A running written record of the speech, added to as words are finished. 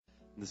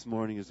This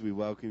morning as we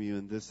welcome you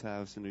in this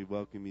house and we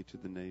welcome you to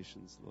the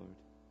nations, Lord.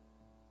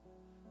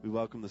 We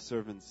welcome the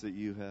servants that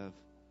you have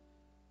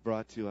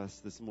brought to us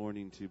this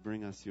morning to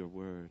bring us your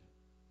word.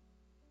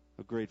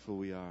 How grateful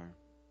we are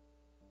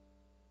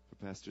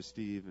for Pastor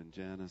Steve and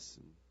Janice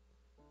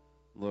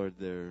and Lord,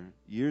 their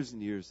years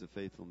and years of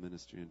faithful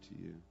ministry unto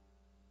you.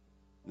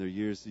 Their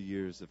years and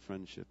years of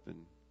friendship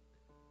and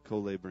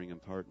co-laboring and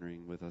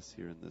partnering with us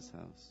here in this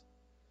house.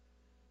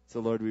 So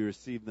Lord, we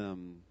receive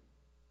them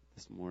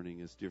this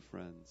morning as dear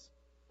friends.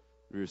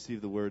 We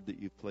receive the word that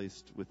you've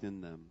placed within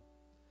them.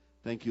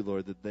 Thank you,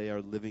 Lord, that they are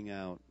living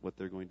out what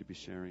they're going to be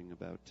sharing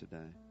about today.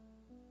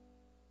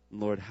 And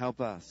Lord, help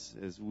us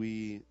as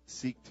we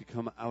seek to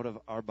come out of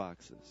our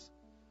boxes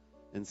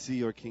and see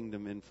your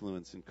kingdom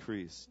influence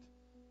increased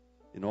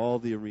in all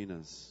the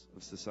arenas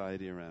of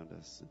society around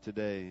us. And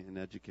today in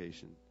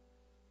education,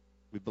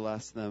 we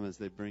bless them as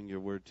they bring your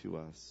word to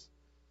us.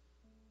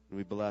 And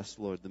we bless,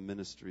 Lord, the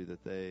ministry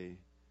that they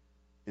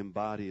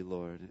embody,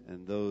 Lord,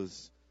 and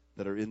those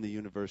that are in the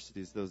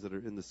universities, those that are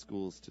in the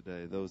schools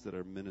today, those that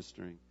are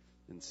ministering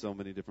in so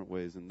many different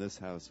ways. In this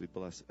house, we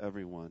bless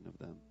every one of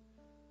them.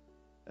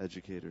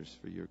 Educators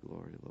for your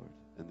glory, Lord,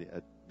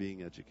 and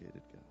being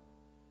educated, God,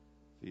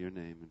 for your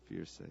name and for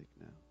your sake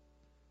now.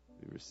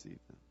 We receive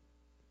them.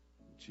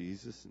 In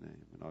Jesus'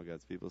 name. And all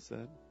God's people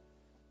said,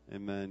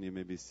 amen. You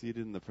may be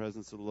seated in the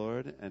presence of the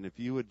Lord. And if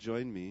you would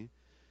join me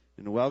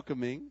in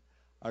welcoming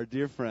our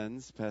dear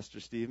friends, Pastor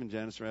Steve and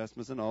Janice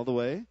Rasmussen, all the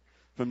way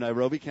from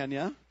Nairobi,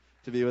 Kenya,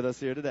 to be with us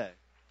here today.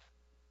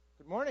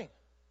 Good morning.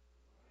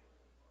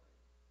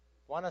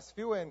 Bwana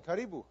asifiwe and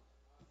karibu.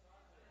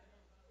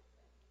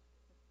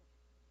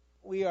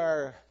 We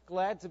are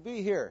glad to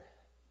be here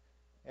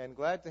and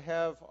glad to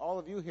have all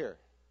of you here.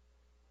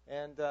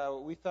 And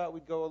we thought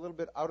we'd go a little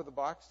bit out of the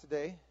box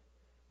today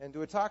and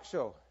do a talk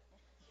show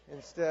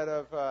instead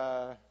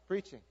of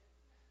preaching.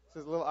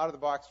 This is a little out of the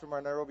box from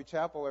our Nairobi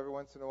chapel. Every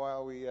once in a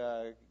while we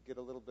get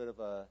a little bit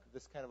of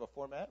this kind of a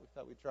format. We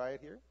thought we'd try it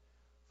here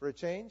for a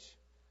change.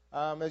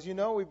 As you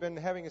know, we've been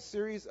having a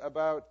series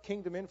about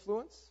kingdom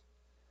influence,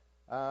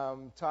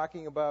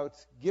 talking about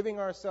giving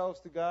ourselves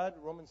to God.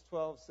 Romans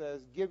 12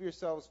 says, give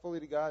yourselves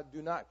fully to God.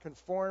 Do not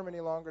conform any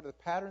longer to the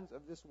patterns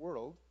of this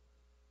world,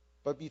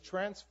 but be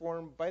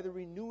transformed by the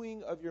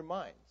renewing of your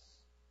minds,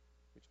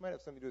 which might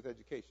have something to do with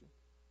education,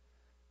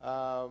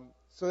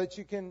 so that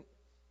you can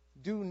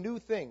do new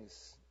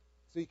things,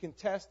 so you can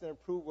test and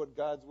approve what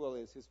God's will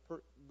is, his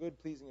good,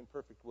 pleasing, and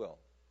perfect will.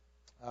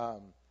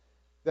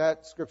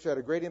 That scripture had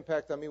a great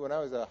impact on me when I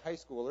was a high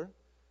schooler,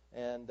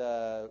 and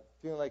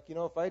feeling like,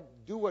 if I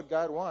do what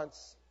God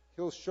wants,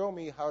 he'll show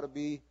me how to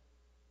be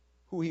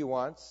who he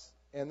wants,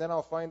 and then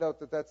I'll find out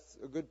that that's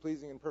a good,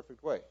 pleasing, and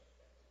perfect way.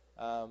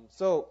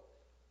 So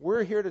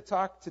we're here to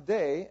talk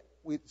today.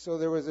 So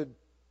there was a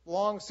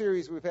long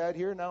series we've had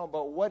here now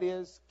about what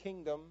is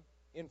kingdom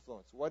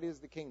influence. What is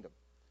the kingdom?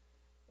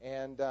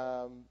 And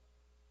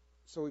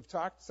so we've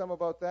talked some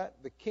about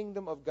that. The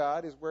kingdom of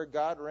God is where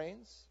God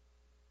reigns.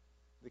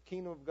 The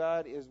kingdom of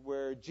God is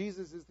where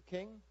Jesus is the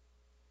king.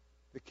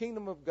 The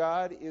kingdom of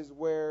God is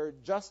where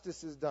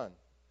justice is done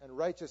and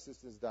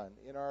righteousness is done.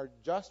 In our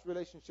just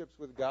relationships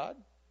with God,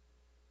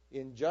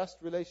 in just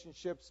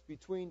relationships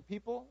between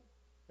people,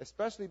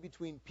 especially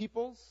between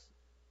peoples,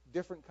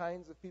 different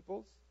kinds of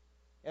peoples,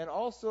 and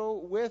also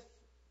with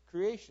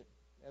creation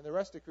and the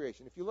rest of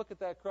creation. If you look at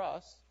that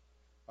cross,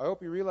 I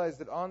hope you realize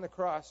that on the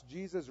cross,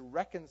 Jesus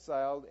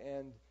reconciled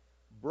and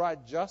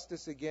brought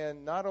justice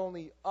again, not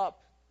only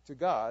up to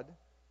God,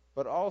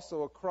 but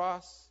also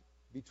across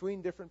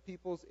between different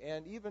peoples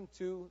and even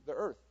to the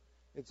earth.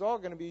 It's all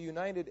going to be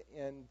united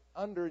and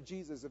under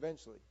Jesus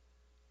eventually.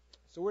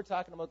 So we're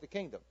talking about the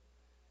kingdom.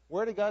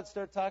 Where did God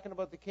start talking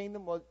about the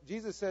kingdom? Well,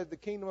 Jesus said the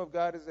kingdom of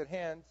God is at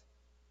hand.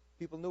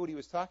 People knew what he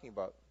was talking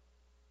about,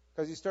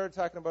 because he started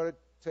talking about it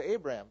to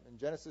Abraham in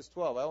Genesis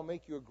 12. I will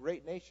make you a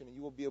great nation and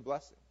you will be a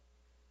blessing.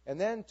 And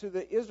then to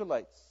the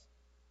Israelites,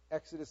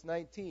 Exodus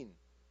 19,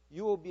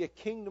 you will be a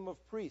kingdom of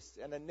priests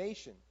and a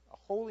nation, a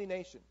holy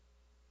nation,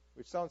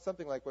 which sounds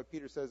something like what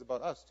Peter says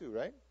about us too,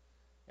 right?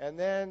 And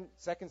then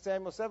 2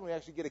 Samuel 7, we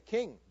actually get a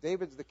king.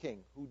 David's the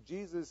king, who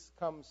Jesus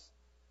comes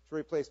to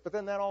replace. But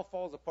then that all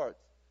falls apart.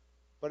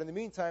 But in the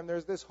meantime,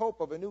 there's this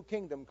hope of a new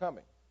kingdom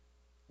coming,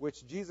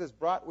 which Jesus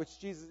brought, which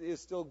Jesus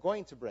is still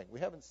going to bring. We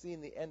haven't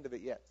seen the end of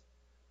it yet.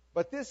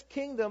 But this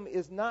kingdom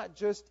is not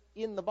just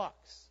in the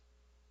box.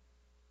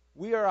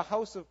 We are a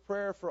house of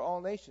prayer for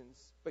all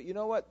nations. But you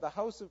know what? The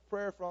house of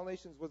prayer for all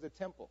nations was a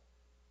temple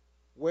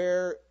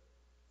where,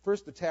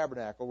 first the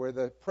tabernacle, where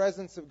the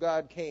presence of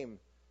God came,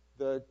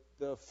 the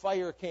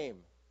fire came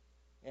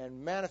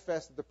and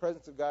manifested the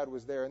presence of God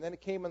was there. And then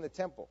it came in the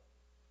temple,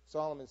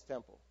 Solomon's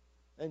temple.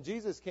 And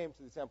Jesus came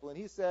to the temple and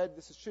he said,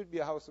 this should be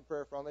a house of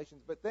prayer for all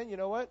nations. But then you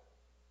know what?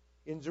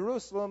 In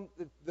Jerusalem,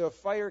 the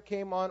fire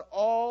came on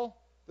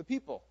all the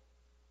people.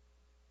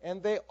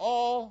 And they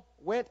all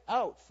went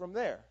out from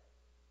there.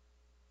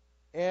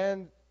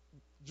 And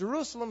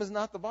Jerusalem is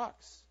not the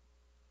box.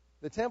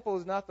 The temple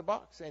is not the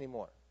box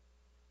anymore.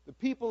 The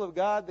people of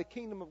God, the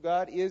kingdom of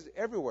God is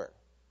everywhere.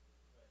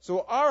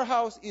 So our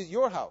house is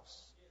your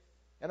house.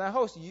 And I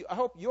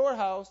hope your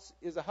house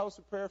is a house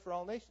of prayer for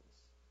all nations.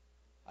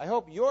 I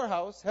hope your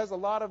house has a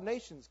lot of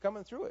nations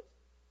coming through it.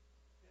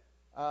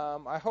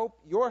 I hope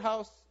your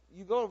house,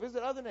 you go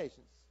visit other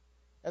nations.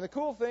 And the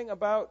cool thing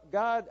about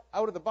God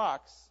out of the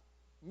box,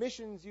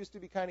 missions used to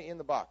be kind of in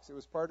the box. It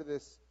was part of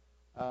this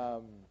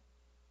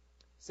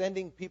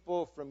sending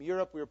people from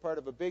Europe. We were part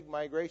of a big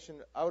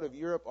migration out of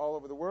Europe all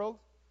over the world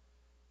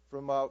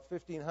from about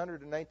 1500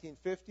 to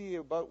 1950,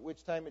 about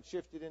which time it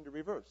shifted into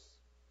reverse.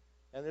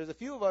 And there's a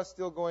few of us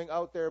still going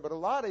out there, but a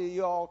lot of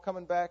you all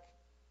coming back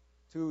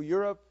to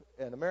Europe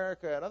and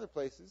America and other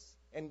places,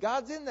 and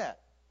God's in that.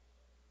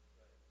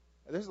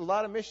 There's a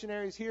lot of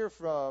missionaries here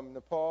from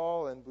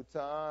Nepal and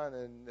Bhutan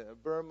and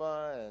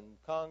Burma and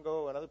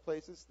Congo and other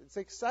places. It's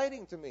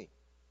exciting to me.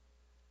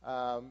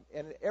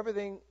 And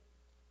everything,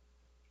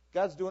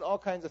 God's doing all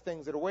kinds of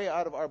things that are way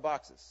out of our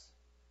boxes.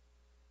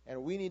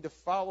 And we need to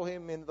follow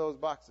him into those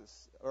boxes,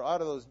 or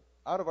out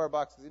of our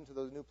boxes into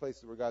those new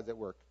places where God's at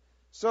work.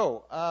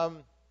 So,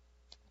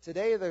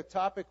 today the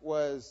topic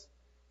was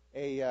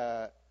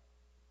the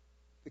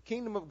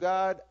kingdom of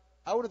God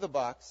out of the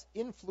box,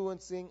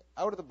 influencing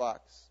out of the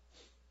box.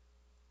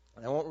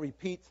 And I won't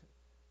repeat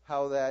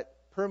how that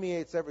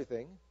permeates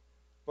everything,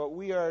 but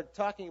we are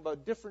talking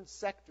about different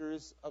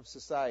sectors of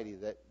society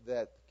that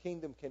the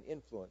kingdom can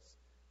influence.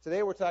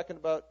 Today we're talking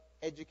about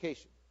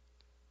education.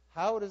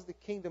 How does the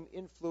kingdom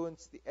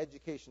influence the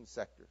education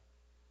sector?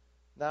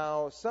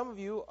 Now, some of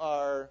you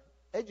are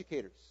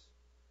educators.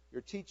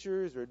 You're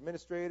teachers or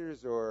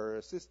administrators or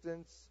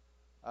assistants,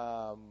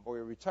 or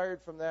you're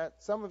retired from that.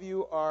 Some of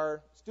you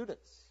are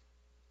students.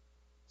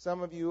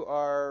 Some of you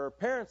are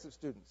parents of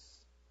students.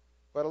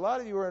 But a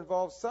lot of you are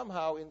involved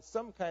somehow in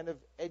some kind of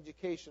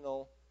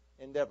educational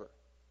endeavor.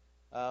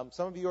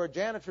 Some of you are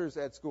janitors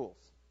at schools.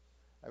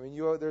 I mean,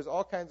 there's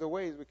all kinds of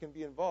ways we can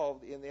be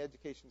involved in the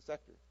education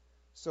sector.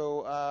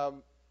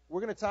 So we're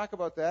going to talk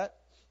about that.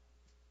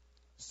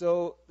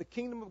 So the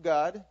kingdom of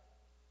God,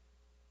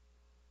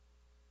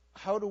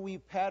 how do we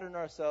pattern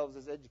ourselves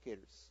as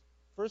educators?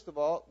 First of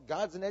all,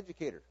 God's an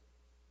educator.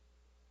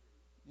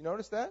 You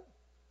notice that?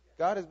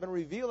 God has been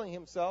revealing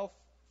himself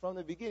from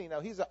the beginning. Now,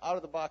 he's an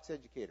out-of-the-box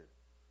educator.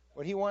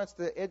 When he wants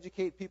to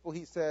educate people,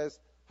 he says,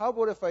 how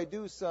about if I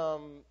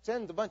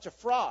send a bunch of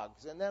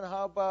frogs, and then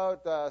how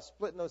about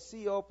splitting the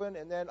sea open,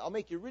 and then I'll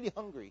make you really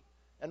hungry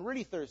and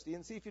really thirsty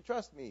and see if you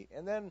trust me.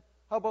 And then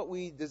how about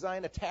we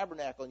design a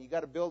tabernacle, and you got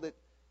to build it,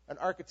 an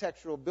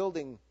architectural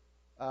building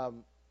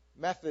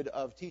method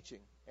of teaching.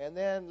 And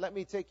then let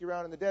me take you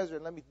around in the desert,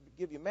 and let me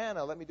give you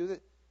manna, let me do this.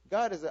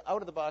 God is an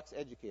out-of-the-box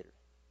educator.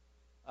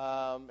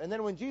 And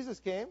then when Jesus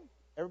came,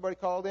 everybody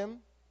called him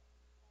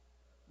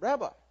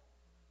Rabbi.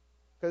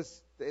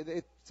 Because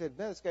they said,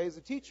 man, this guy is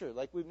a teacher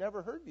like we've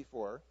never heard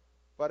before,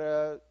 but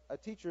a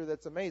teacher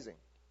that's amazing.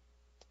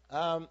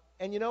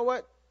 And you know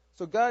what?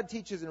 So God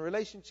teaches in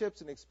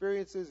relationships and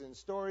experiences and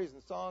stories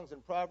and songs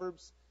and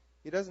proverbs.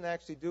 He doesn't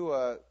actually do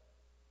a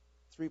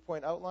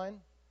 3-point outline,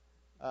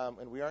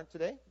 and we aren't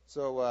today,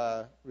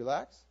 so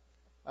relax.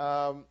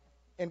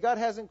 And God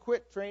hasn't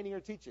quit training or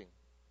teaching.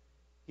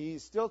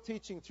 He's still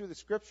teaching through the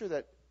Scripture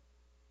that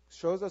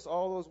shows us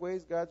all those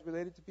ways God's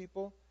related to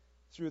people,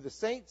 through the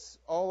saints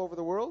all over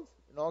the world,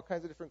 in all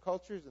kinds of different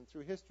cultures, and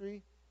through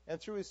history, and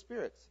through His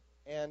Spirit.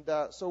 And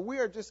so we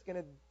are just going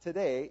to,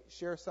 today,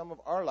 share some of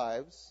our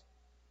lives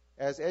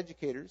as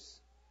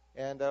educators.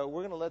 And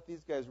we're going to let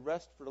these guys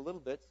rest for a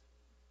little bit.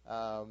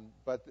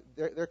 But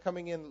they're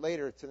coming in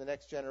later to the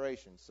next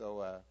generation.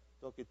 So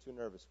don't get too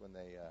nervous when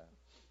they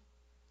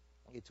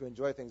get to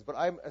enjoy things. But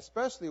I'm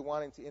especially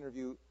wanting to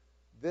interview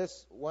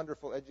this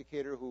wonderful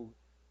educator who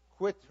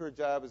quit her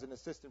job as an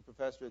assistant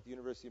professor at the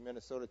University of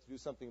Minnesota to do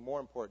something more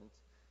important.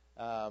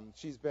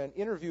 She's been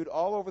interviewed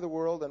all over the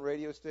world on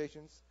radio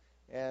stations,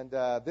 and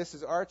this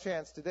is our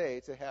chance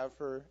today to have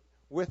her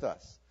with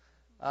us.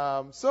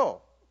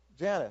 So,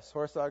 Janice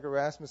Horsager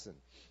Rasmussen,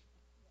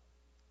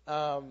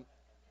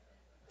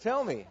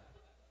 tell me,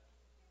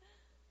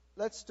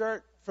 let's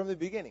start from the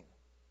beginning.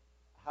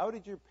 How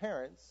did your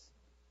parents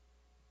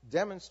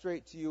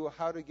demonstrate to you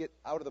how to get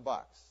out of the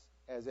box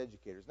as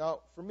educators? Now,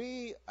 for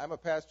me, I'm a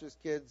pastor's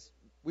kids.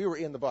 We were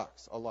in the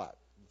box a lot,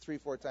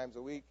 3-4 times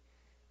a week,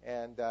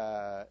 and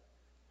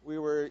we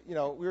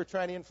were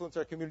trying to influence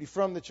our community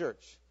from the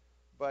church.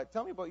 But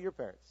tell me about your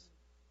parents.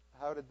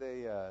 How did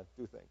they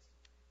do things?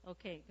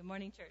 Okay, good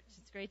morning, church.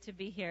 It's great to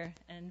be here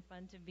and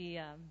fun to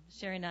be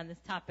sharing on this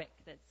topic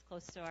that's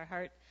close to our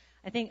heart.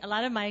 I think a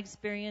lot of my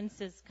experience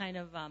is kind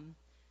of,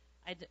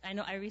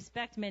 I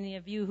respect many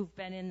of you who've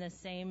been in the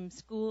same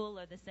school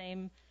or the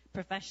same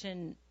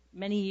profession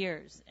many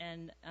years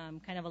and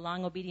kind of a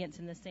long obedience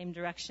in the same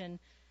direction.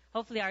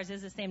 Hopefully ours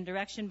is the same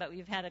direction, but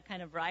we've had a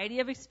kind of variety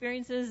of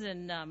experiences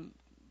and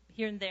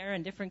here and there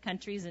in different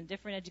countries and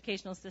different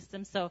educational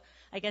systems. So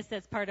I guess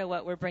that's part of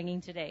what we're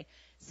bringing today.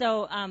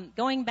 So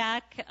going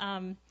back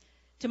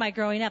to my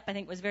growing up, I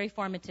think was very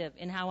formative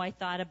in how I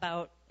thought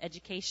about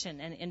education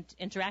and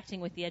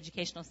interacting with the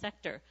educational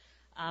sector.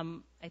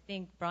 I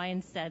think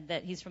Brian said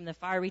that he's from the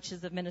far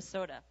reaches of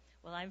Minnesota.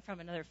 Well, I'm from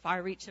another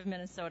far reach of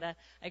Minnesota.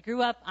 I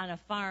grew up on a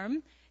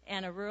farm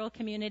and a rural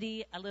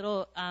community, a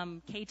little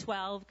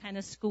K-12 kind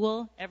of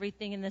school,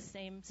 everything in the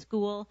same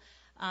school.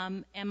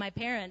 And my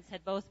parents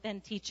had both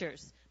been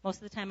teachers. Most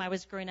of the time I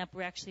was growing up,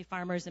 we're actually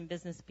farmers and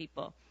business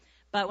people.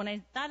 But when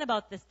I thought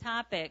about this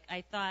topic,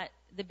 I thought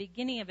the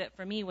beginning of it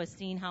for me was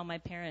seeing how my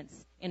parents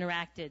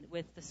interacted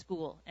with the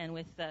school and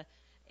with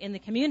in the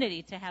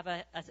community to have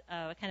a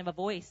kind of a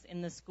voice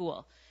in the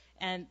school.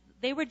 And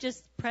they were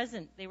just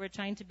present. They were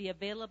trying to be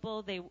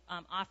available. They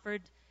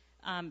offered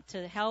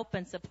to help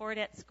and support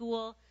at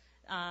school,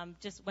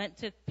 just went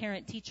to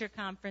parent-teacher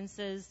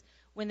conferences.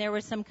 When there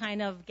were some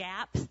kind of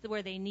gaps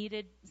where they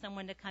needed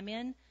someone to come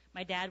in,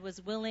 my dad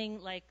was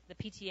willing, like the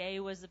PTA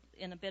was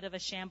in a bit of a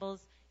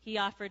shambles. He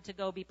offered to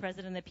go be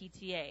president of the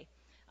PTA.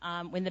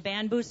 When the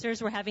band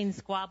boosters were having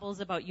squabbles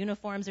about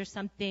uniforms or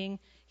something,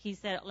 he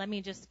said, let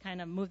me just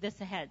kind of move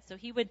this ahead. So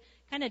he would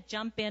kind of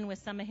jump in with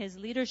some of his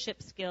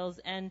leadership skills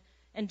and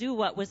do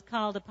what was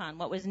called upon,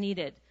 what was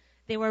needed.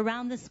 They were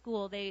around the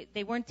school.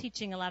 They weren't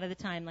teaching a lot of the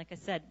time, like I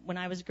said, when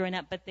I was growing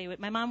up, but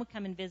my mom would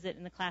come and visit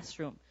in the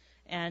classroom.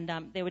 And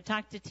they would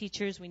talk to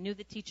teachers. We knew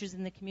the teachers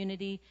in the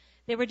community.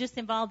 They were just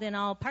involved in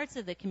all parts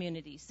of the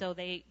community. So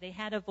they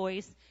had a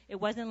voice. It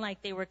wasn't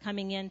like they were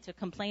coming in to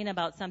complain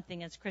about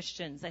something as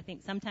Christians. I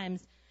think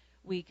sometimes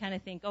we kind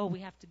of think, oh,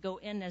 we have to go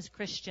in as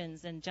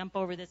Christians and jump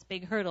over this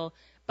big hurdle.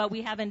 But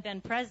we haven't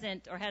been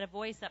present or had a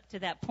voice up to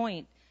that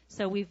point.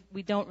 So we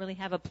don't really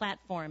have a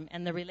platform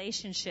and the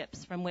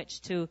relationships from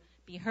which to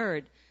be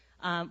heard.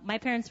 My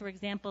parents were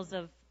examples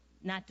of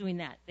not doing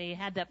that. They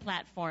had that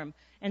platform.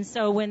 And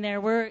so when there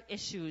were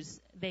issues,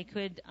 they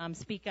could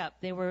speak up.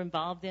 They were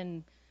involved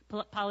in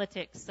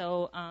politics.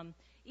 So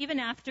even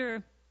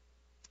after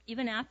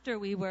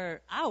we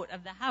were out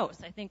of the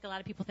house, I think a lot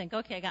of people think,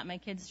 okay, I got my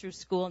kids through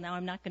school. Now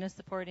I'm not going to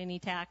support any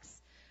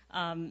tax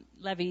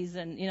levies,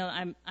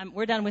 and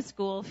we're done with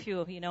school.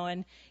 Phew,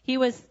 And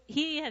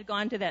he had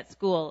gone to that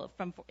school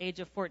from age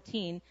of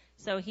 14,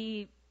 so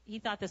he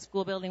thought the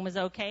school building was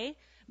okay.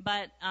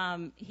 But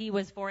he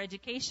was for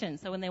education.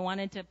 So when they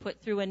wanted to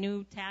put through a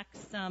new tax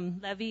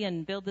levy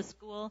and build the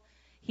school,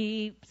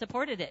 he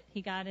supported it.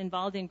 He got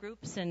involved in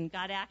groups and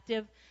got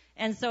active.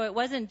 And so it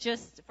wasn't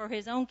just for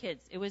his own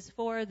kids. It was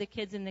for the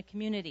kids in the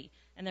community.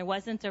 And there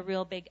wasn't a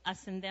real big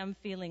us and them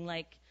feeling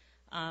like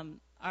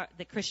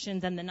the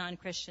Christians and the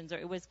non-Christians. Or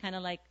it was kind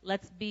of like,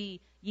 let's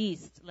be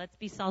yeast. Let's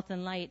be salt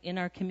and light in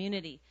our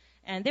community.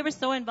 And they were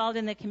so involved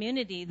in the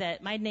community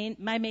that my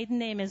maiden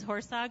name is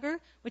Horsager,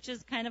 which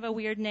is kind of a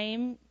weird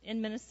name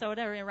in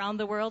Minnesota or around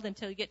the world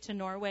until you get to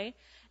Norway.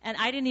 And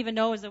I didn't even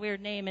know it was a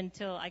weird name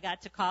until I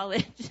got to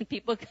college. And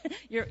people,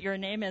 your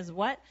name is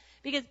what?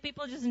 Because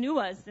people just knew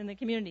us in the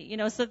community,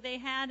 So they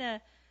had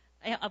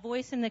a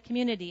voice in the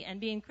community. And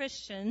being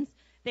Christians,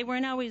 they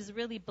weren't always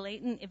really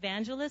blatant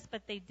evangelists,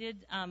 but they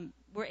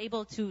were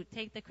able to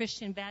take the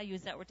Christian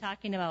values that we're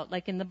talking about.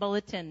 Like in the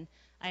bulletin,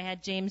 I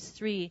had James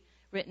 3.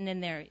 Written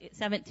in there,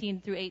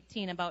 17 through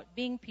 18, about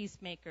being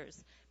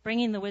peacemakers,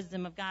 bringing the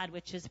wisdom of God,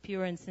 which is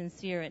pure and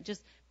sincere, and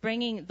just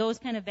bringing those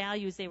kind of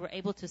values they were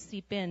able to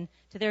seep in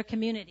to their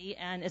community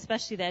and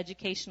especially the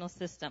educational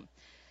system.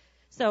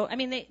 So,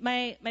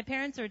 my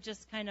parents are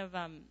just kind of,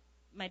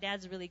 my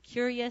dad's really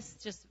curious,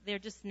 they're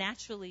just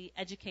naturally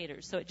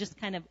educators, so it just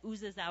kind of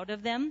oozes out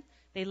of them.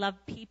 They love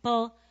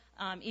people.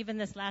 Even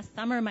this last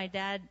summer, my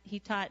dad, he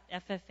taught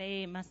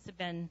FFA, must have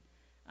been,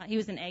 he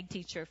was an ag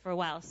teacher for a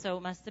while, so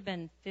it must have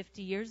been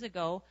 50 years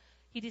ago.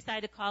 He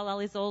decided to call all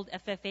his old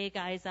FFA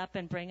guys up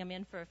and bring them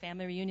in for a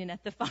family reunion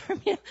at the farm.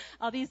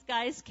 All these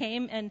guys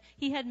came, and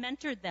he had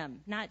mentored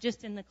them, not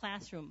just in the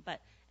classroom,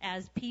 but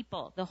as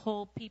people, the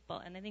whole people.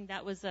 And I think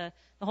that was the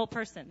whole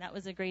person. That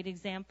was a great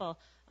example.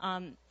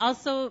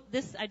 Also,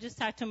 I just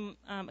talked to him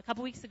a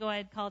couple weeks ago. I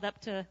had called up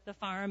to the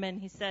farm,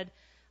 and he said,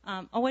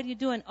 oh, what are you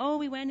doing? Oh,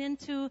 we went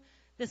into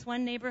this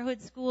one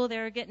neighborhood school. They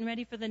were getting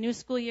ready for the new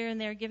school year,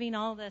 and they were giving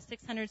all the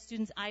 600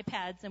 students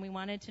iPads, and we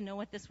wanted to know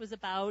what this was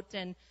about.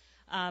 And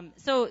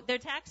so they're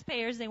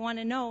taxpayers. They want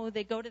to know.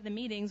 They go to the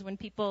meetings when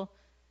people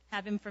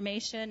have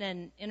information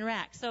and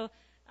interact. So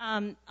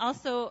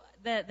also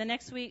the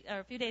next week, or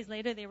a few days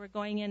later, they were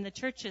going in. The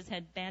churches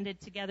had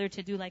banded together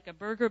to do like a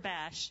burger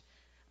bash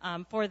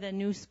for the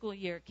new school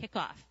year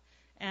kickoff.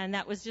 And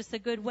that was just a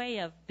good way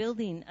of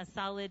building a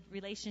solid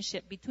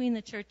relationship between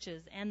the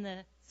churches and the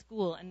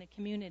school and the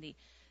community.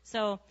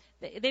 So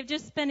they've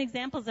just been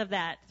examples of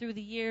that through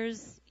the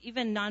years.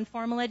 Even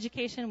non-formal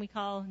education, we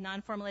call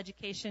non-formal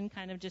education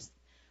kind of just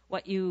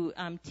what you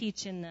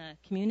teach in the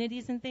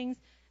communities and things.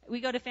 We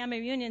go to family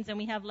reunions and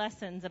we have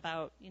lessons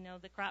about,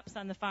 the crops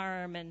on the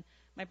farm, and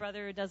my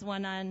brother does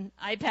one on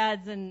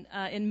iPads and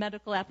in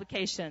medical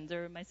applications,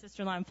 or my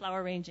sister-in-law on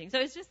flower arranging. So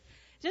it's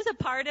just a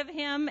part of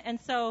him. And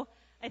so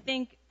I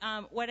think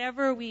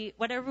whatever we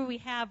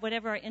have,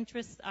 whatever our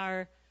interests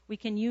are, we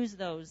can use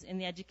those in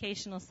the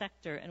educational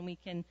sector, and we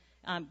can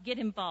get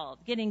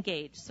involved, get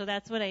engaged. So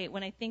that's what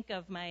when I think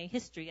of my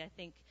history, I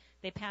think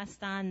they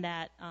passed on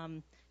that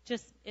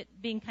just it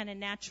being kind of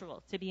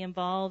natural to be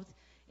involved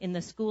in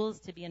the schools,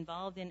 to be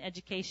involved in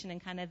education,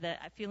 and kind of the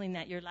feeling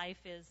that your life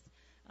is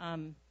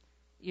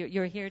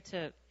You're here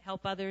to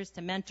help others,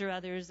 to mentor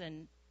others,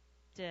 and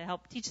to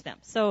help teach them.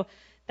 So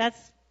that's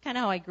kind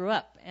of how I grew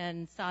up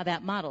and saw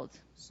that modeled.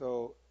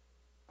 So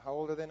how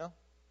old are they now?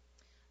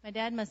 My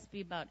dad must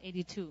be about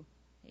 82,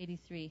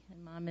 83,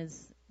 and Mom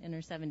is in her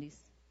 70s.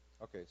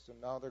 Okay, so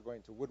now they're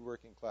going to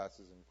woodworking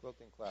classes and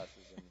quilting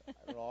classes and I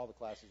don't know all the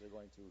classes they're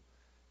going to.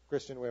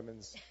 Christian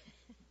women's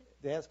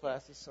dance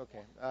classes.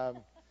 Okay,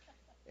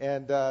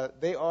 and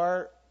they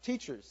are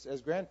teachers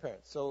as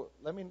grandparents. So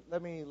let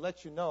me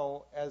let you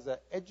know, as an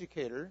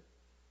educator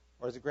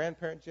or as a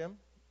grandparent, Jim,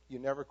 you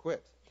never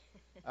quit.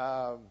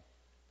 For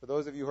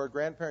those of you who are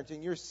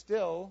grandparenting, you're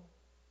still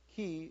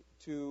key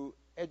to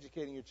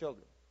educating your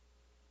children.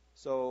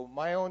 So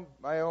my own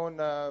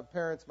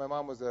parents, my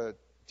mom was a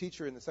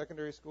teacher in the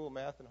secondary school,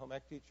 math and home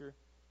ec teacher,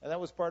 and that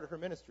was part of her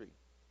ministry.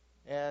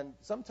 And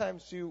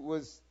sometimes she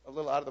was a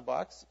little out of the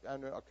box.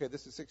 And okay,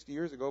 this is 60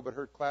 years ago, but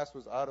her class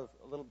was a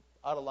little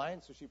out of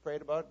line, so she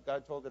prayed about it.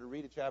 God told her to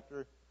read a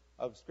chapter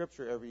of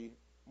Scripture every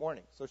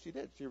morning. So she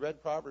did. She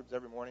read Proverbs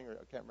every morning, or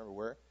I can't remember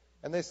where.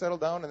 And they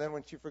settled down, and then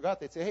when she forgot,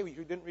 they'd say, hey,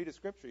 you didn't read a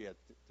Scripture yet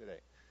today.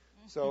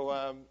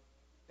 So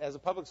as a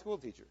public school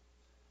teacher,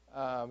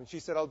 she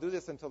said, I'll do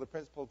this until the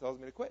principal tells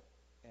me to quit.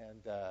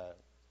 And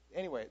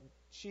anyway,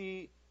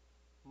 she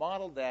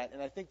modeled that,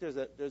 and I think there's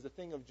a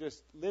thing of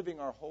just living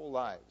our whole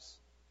lives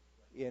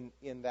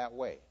in that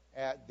way.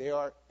 They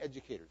are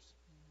educators.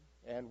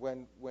 And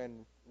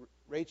when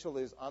Rachel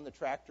is on the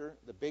tractor,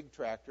 the big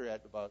tractor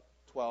at about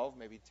 12,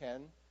 maybe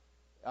 10,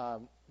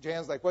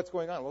 Jan's like, what's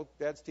going on? Well,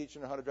 Dad's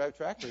teaching her how to drive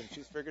tractor, and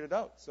she's figured it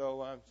out.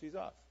 So she's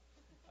off.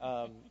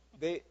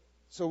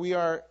 So we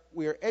are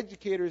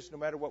educators no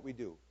matter what we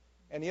do.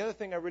 And the other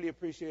thing I really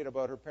appreciate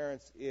about her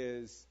parents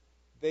is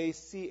they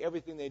see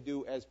everything they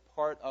do as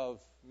part of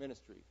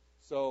ministry.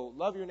 So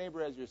love your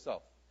neighbor as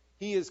yourself.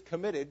 He is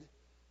committed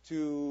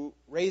to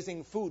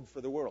raising food for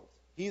the world.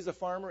 He's a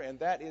farmer, and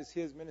that is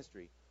his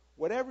ministry.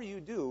 Whatever you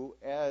do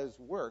as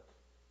work,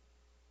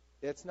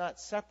 it's not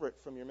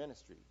separate from your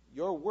ministry.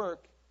 Your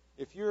work,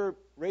 if you're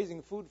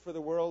raising food for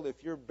the world,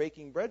 if you're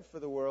baking bread for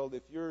the world,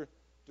 if you're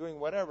doing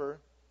whatever,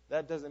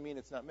 that doesn't mean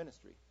it's not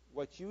ministry.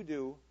 What you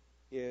do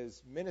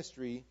is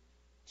ministry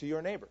to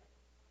your neighbor.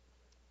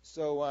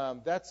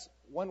 So that's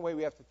one way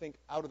we have to think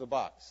out of the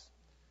box.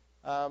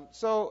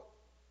 So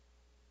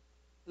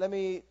let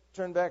me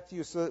turn back to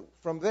you. So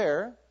from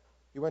there,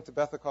 you went to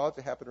Bethel College.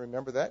 I happen to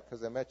remember that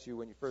because I met you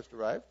when you first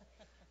arrived.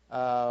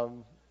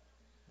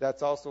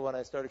 That's also when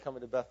I started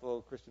coming to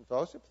Bethel Christian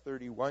Fellowship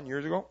 31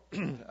 years ago,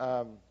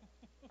 a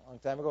long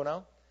time ago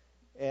now.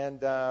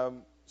 And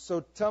so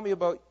tell me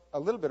a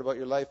little bit about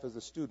your life as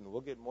a student.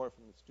 We'll get more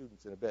from the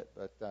students in a bit,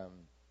 but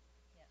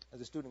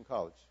as a student in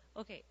college.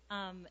 Okay.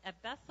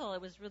 At Bethel,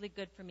 it was really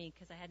good for me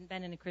because I hadn't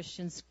been in a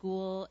Christian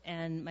school,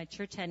 and my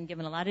church hadn't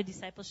given a lot of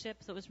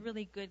discipleship, so it was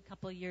really good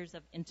couple of years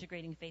of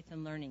integrating faith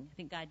and learning. I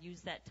think God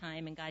used that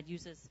time, and God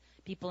uses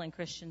people in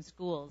Christian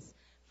schools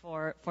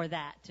for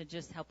that, to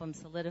just help them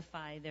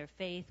solidify their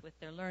faith with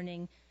their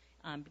learning,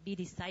 be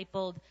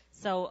discipled.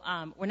 So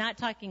we're not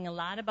talking a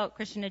lot about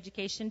Christian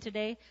education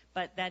today,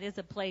 but that is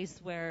a place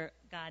where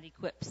God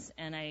equips,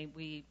 and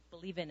we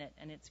believe in it,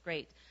 and it's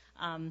great.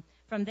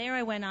 From there,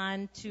 I went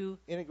on to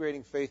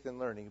integrating faith and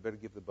learning. You better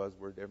give the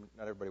buzzword.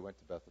 Not everybody went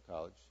to Bethel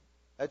College.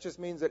 That just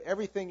means that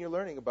everything you're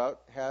learning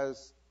about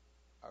has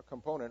a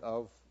component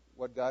of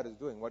what God is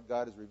doing, what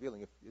God is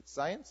revealing. If it's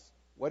science,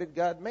 what did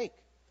God make?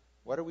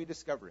 What are we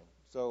discovering?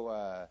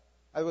 So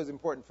it was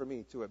important for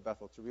me, too, at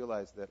Bethel to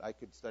realize that I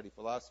could study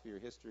philosophy or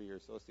history or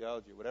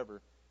sociology or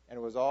whatever, and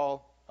it was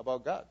all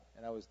about God,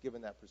 and I was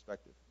given that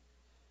perspective.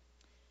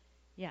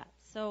 Yeah,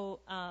 so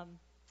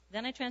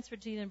then I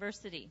transferred to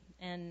university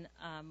and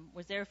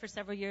was there for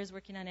several years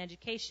working on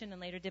education and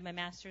later did my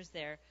master's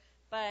there.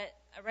 But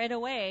right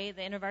away,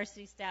 the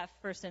university staff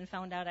person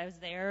found out I was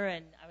there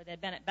and I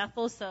had been at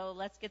Bethel, so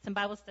let's get some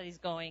Bible studies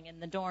going in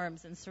the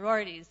dorms and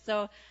sororities.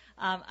 So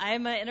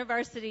I'm a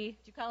university, do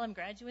you call them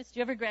graduates? Do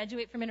you ever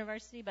graduate from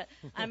university? But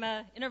I'm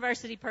a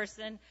university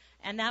person,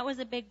 and that was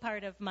a big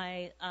part of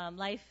my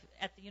life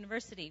at the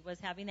university, was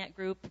having that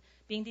group,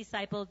 being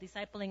discipled,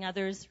 discipling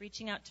others,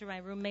 reaching out to my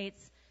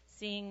roommates,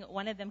 seeing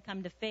one of them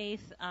come to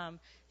faith,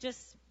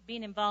 just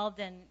being involved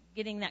and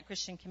getting that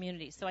Christian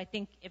community. So I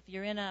think if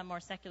you're in a more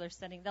secular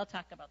setting, they'll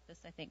talk about this,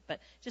 I think, but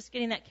just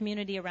getting that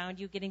community around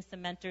you, getting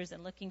some mentors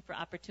and looking for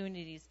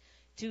opportunities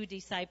to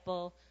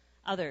disciple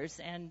others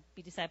and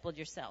be discipled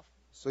yourself.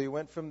 So you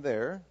went from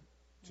there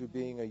to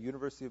being a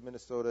University of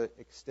Minnesota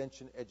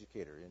extension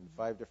educator in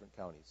 5 different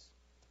counties.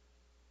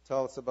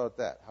 Tell us about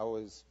that. How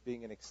was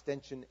being an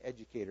extension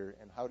educator,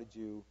 and how did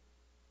you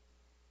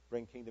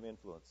bring kingdom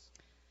influence?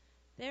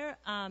 There,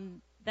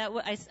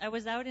 I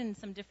was out in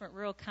some different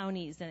rural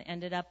counties and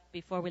ended up,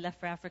 before we left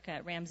for Africa,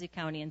 at Ramsey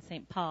County in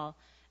St. Paul.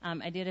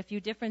 I did a few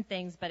different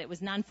things, but it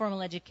was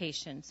non-formal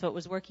education, so it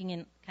was working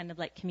in kind of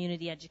like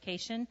community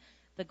education.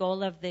 the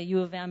goal of the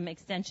U of M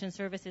Extension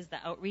Service is the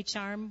outreach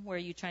arm, where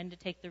you're trying to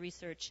take the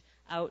research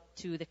out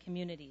to the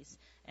communities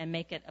and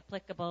make it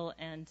applicable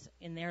and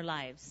in their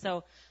lives.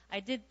 So I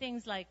did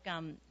things like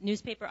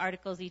newspaper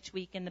articles each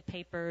week in the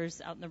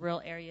papers out in the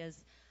rural areas.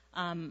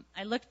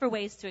 I looked for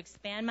ways to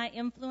expand my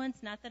influence,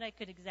 not that I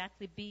could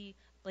exactly be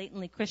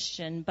blatantly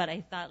Christian, but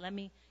I thought, let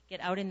me get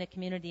out in the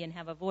community and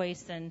have a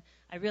voice. And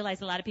I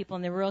realized a lot of people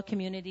in the rural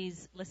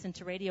communities listen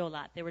to radio a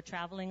lot. They were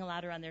traveling a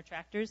lot or on their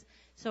tractors.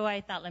 So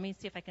I thought, let me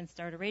see if I can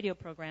start a radio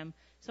program.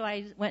 So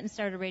I went and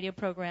started a radio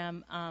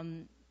program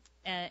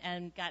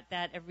and got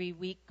that every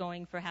week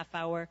going for a half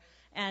hour.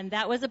 And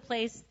that was a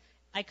place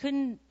I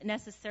couldn't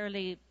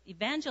necessarily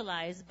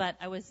evangelize, but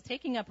I was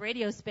taking up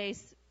radio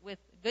space with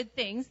good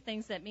things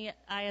that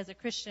I as a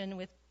Christian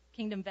with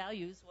kingdom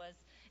values was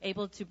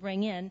able to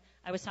bring in.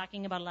 I was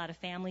talking about a lot of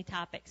family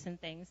topics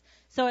and things.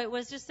 So it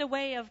was just a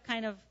way of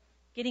kind of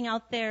getting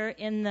out there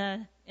in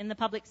the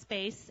public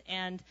space,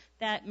 and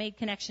that made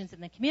connections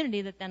in the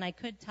community that then I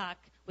could talk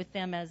with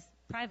them as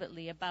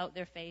privately about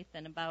their faith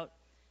and about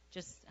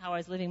just how I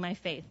was living my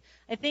faith.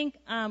 I think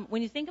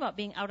when you think about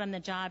being out on the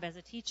job as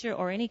a teacher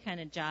or any kind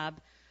of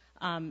job,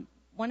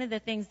 one of the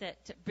things that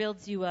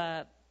builds you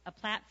a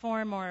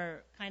platform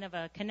or kind of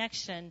a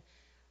connection,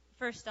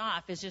 first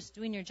off, is just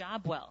doing your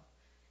job well.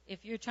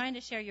 If you're trying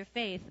to share your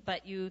faith,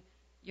 but you're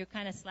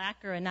kind of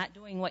slacker and not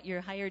doing what you're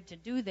hired to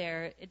do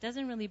there, it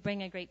doesn't really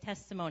bring a great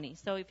testimony.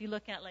 So if you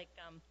look at like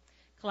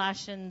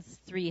Colossians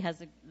 3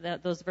 has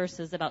those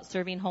verses about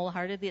serving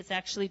wholeheartedly, it's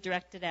actually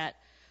directed at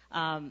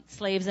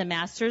slaves and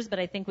masters, but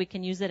I think we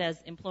can use it as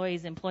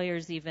employees,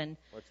 employers even.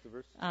 What's the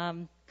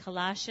verse?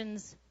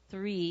 Colossians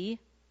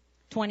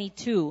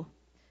 3:22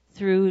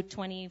 through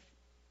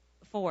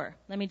 24.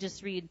 Let me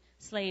just read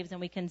slaves, and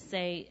we can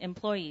say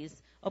employees.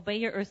 Obey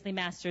your earthly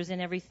masters in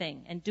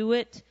everything, and do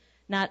it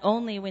not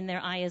only when their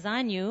eye is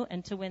on you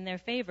and to win their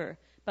favor,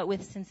 but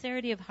with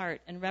sincerity of heart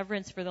and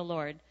reverence for the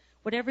Lord.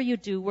 Whatever you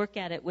do, work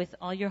at it with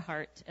all your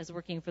heart, as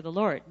working for the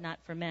Lord,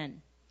 not for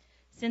men.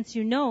 Since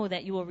you know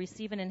that you will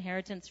receive an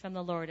inheritance from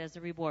the Lord as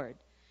a reward.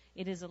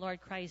 It is the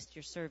Lord Christ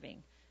you're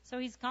serving. So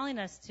he's calling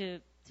us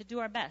to do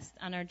our best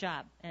on our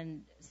job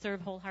and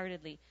serve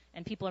wholeheartedly,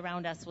 and people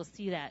around us will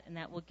see that, and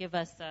that will give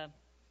us a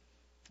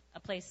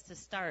place to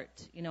start,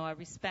 a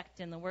respect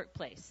in the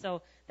workplace.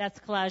 So that's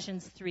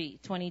Colossians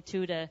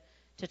 3:22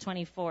 to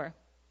 24.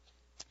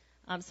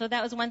 So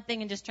that was one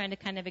thing, and just trying to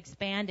kind of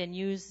expand and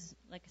use,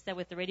 like I said,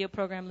 with the radio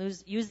program,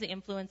 use the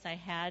influence I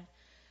had.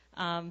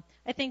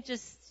 I think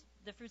just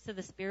the fruits of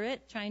the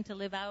Spirit, trying to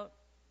live out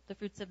the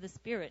fruits of the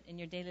Spirit in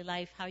your daily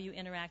life, how you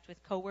interact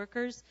with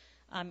coworkers.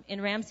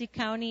 In Ramsey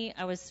County,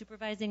 I was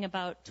supervising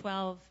about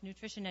 12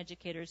 nutrition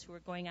educators who were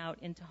going out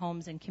into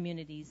homes and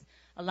communities.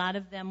 A lot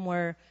of them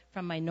were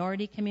from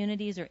minority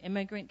communities or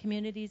immigrant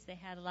communities. They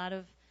had a lot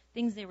of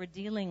things they were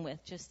dealing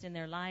with just in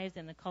their lives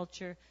and the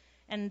culture.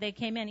 And they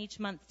came in each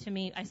month to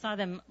me. I saw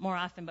them more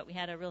often, but we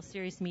had a real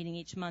serious meeting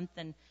each month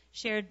and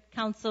shared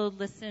counsel,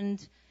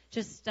 listened,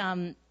 just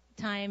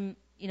time,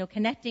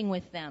 connecting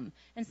with them.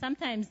 And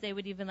sometimes they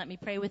would even let me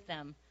pray with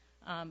them.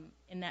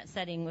 In that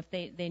setting, if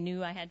they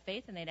knew I had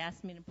faith, and they'd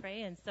ask me to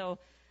pray. And so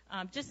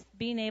just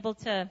being able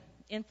to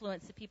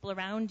influence the people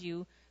around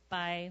you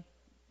by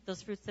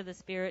those fruits of the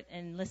Spirit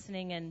and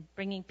listening and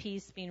bringing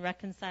peace, being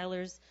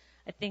reconcilers,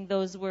 I think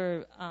those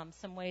were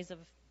some ways of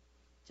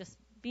just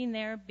being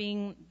there,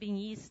 being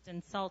yeast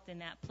and salt in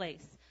that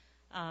place.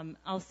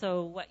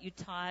 Also, what you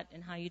taught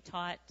and how you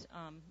taught,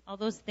 all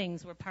those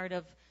things were part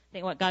of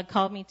what God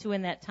called me to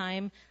in that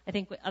time. I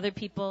think with other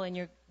people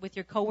and with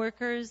your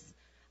coworkers,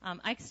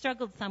 I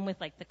struggled some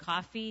with like the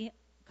coffee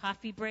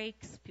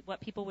breaks, what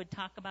people would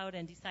talk about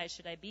and decide,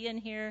 should I be in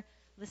here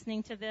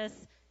listening to this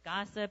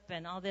gossip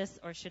and all this,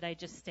 or should I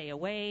just stay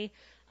away?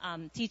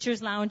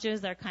 Teachers'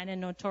 lounges are kind of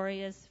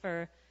notorious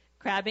for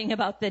crabbing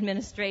about the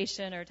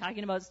administration or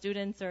talking about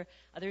students or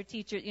other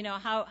teachers.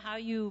 How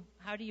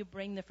do you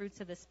bring the fruits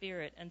of the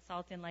Spirit and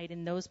salt and light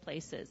in those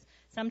places?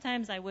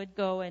 Sometimes I would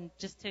go and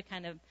just to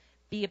kind of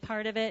be a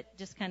part of it,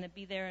 just kind of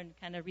be there and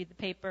kind of read the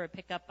paper or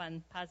pick up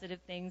on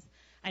positive things.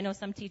 I know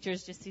some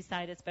teachers just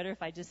decide it's better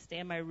if I just stay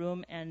in my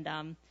room and,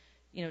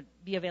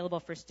 be available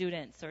for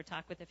students or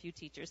talk with a few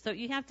teachers. So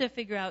you have to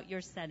figure out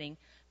your setting.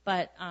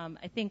 But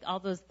I think all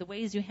the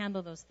ways you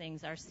handle those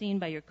things are seen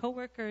by your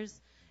coworkers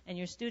and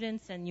your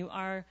students, and you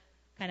are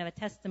kind of a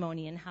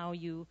testimony in how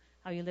you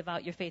live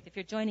out your faith. If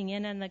you're joining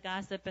in on the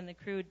gossip and the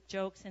crude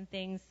jokes and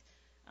things,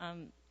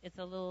 it's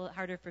a little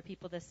harder for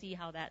people to see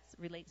how that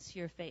relates to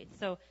your faith.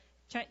 So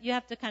you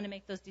have to kind of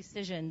make those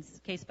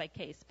decisions case by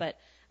case. But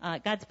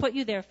God's put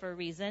you there for a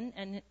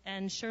reason,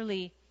 and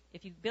surely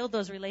if you build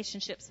those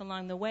relationships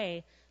along the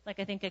way, like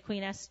I think of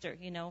Queen Esther,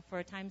 for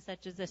a time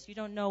such as this, you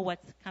don't know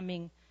what's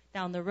coming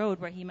down the road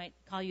where he might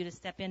call you to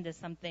step into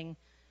something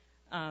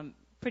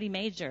pretty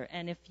major.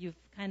 And if you've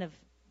kind of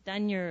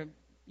done your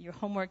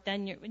homework,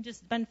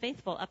 just been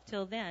faithful up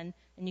till then,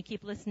 and you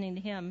keep listening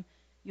to him,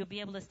 you'll be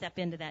able to step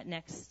into that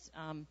next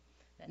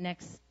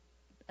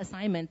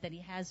assignment that he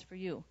has for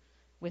you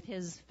with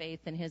his faith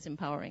and his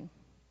empowering.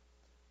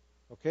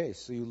 Okay,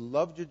 so you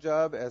loved your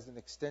job as an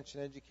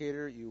extension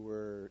educator. You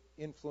were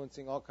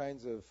influencing all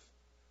kinds of,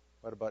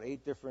 about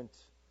 8 different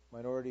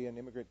minority and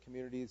immigrant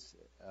communities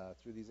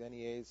through these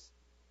NEAs.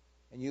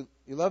 And you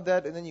loved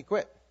that, and then you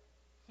quit.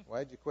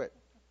 Why did you quit?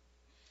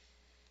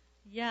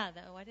 Yeah,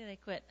 why did I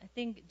quit? I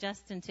think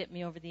Justin tipped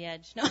me over the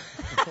edge. No,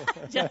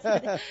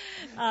 Justin.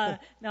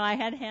 No, I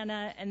had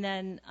Hannah, and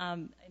then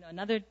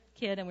another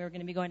kid, and we were going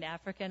to be going to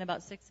Africa in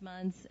about 6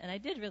 months. And I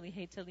did really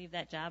hate to leave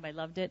that job. I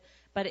loved it,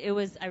 but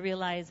I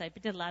realized I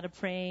did a lot of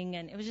praying,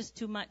 and it was just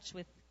too much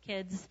with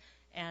kids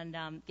and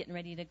getting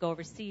ready to go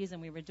overseas,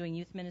 and we were doing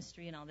youth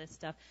ministry and all this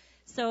stuff.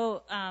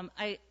 So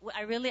I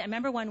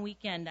remember one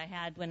weekend I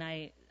had when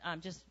I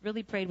just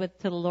really prayed to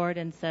the Lord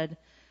and said,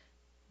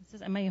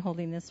 am I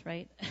holding this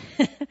right?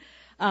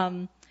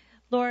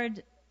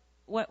 Lord,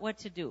 what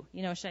to do?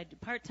 Should I do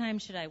part-time?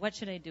 What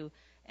should I do?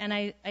 And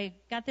I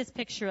got this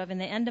picture of, in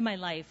the end of my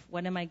life,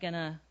 what am I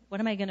gonna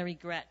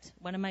regret?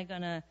 What am I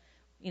gonna,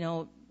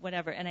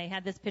 whatever. And I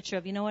had this picture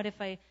of, what,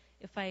 if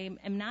I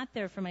am not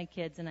there for my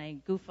kids and I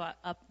goof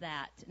up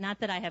that, not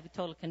that I have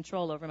total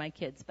control over my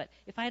kids, but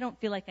if I don't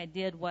feel like I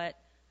did what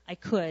I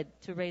could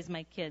to raise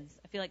my kids,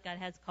 I feel like God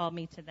has called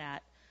me to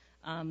that,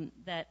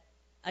 that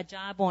a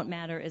job won't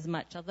matter as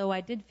much. Although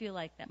I did feel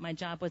like that my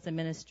job was a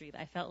ministry,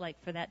 but I felt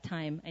like for that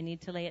time I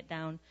need to lay it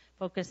down,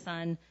 focus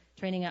on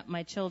training up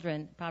my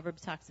children.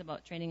 Proverbs talks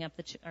about training up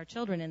our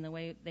children in the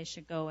way they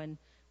should go, and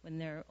when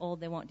they're old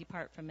they won't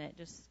depart from it,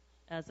 just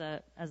as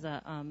a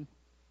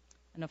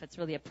I don't know if it's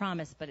really a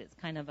promise, but it's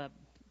kind of a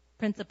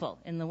principle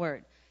in the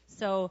Word.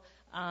 So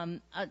I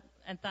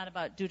thought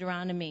about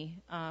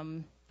Deuteronomy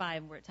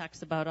 5, where it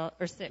talks about,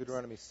 or 6.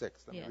 Deuteronomy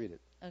 6. Let me read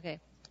it. Okay.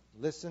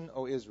 Listen,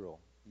 O Israel,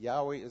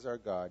 Yahweh is our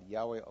God,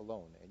 Yahweh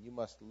alone, and you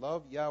must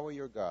love Yahweh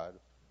your God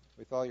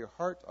with all your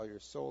heart, all your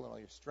soul, and all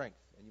your strength.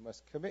 And you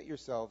must commit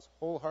yourselves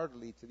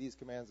wholeheartedly to these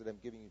commands that I'm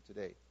giving you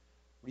today.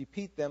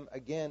 Repeat them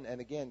again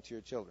and again to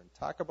your children.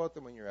 Talk about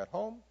them when you're at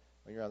home,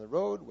 when you're on the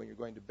road, when you're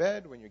going to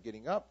bed, when you're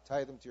getting up.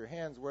 Tie them to your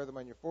hands, wear them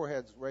on your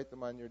foreheads, write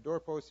them on your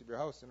doorposts of your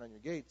house and on your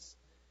gates.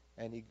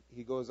 And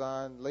he goes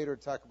on later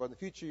to talk about in the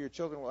future, your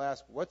children will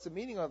ask, what's the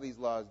meaning of these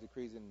laws,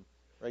 decrees, and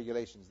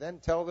regulations? Then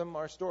tell them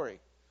our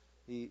story.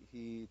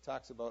 He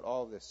talks about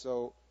all of this.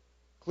 So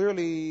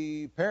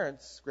clearly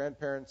parents,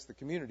 grandparents, the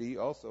community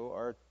also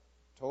are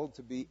told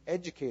to be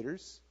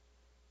educators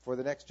for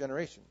the next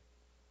generation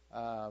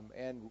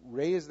and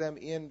raise them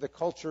in the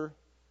culture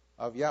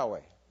of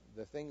Yahweh,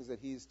 the things that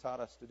he's taught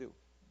us to do.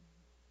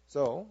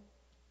 So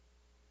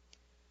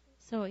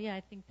yeah,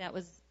 I think that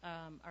was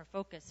our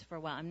focus for a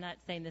while. I'm not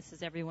saying this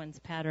is everyone's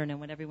pattern and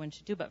what everyone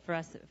should do, but for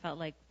us it felt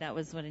like that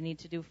was what I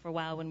needed to do for a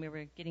while when we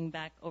were getting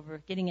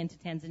into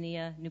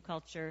Tanzania, new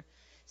culture.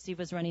 Steve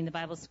was running the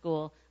Bible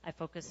school. I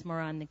focused more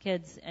on the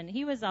kids, and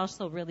he was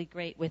also really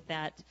great with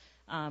that,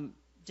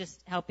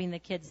 just helping the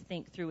kids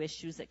think through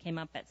issues that came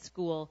up at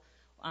school.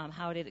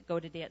 How did it go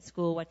today at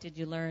school? What did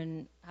you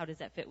learn? How does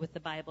that fit with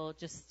the Bible?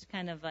 Just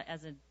kind of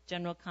as a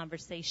general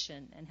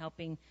conversation, and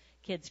helping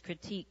kids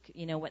critique,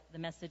 what the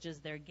messages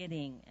they're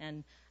getting,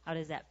 and how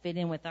does that fit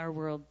in with our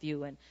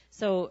worldview. And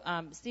so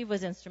Steve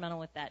was instrumental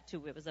with that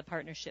too. It was a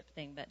partnership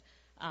thing, but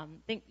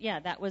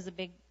that was a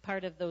big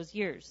part of those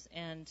years.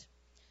 And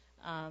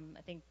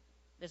I think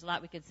there's a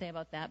lot we could say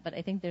about that, but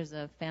I think there's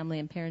a family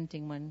and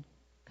parenting one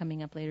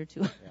coming up later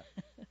too.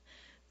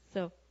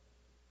 Yeah.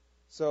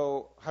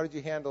 So how did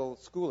you handle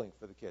schooling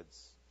for the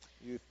kids?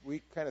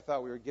 We kind of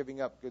thought we were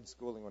giving up good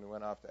schooling when we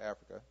went off to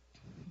Africa,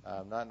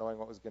 not knowing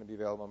what was going to be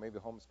available, maybe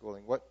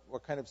homeschooling.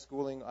 What kind of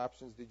schooling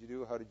options did you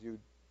do? How did you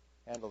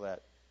handle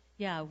that?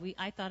 Yeah,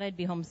 I thought I'd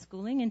be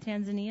homeschooling in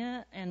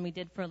Tanzania, and we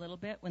did for a little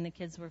bit when the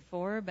kids were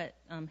 4, but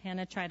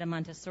Hannah tried a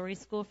Montessori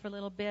school for a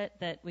little bit,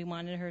 that we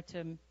wanted her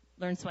to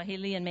learn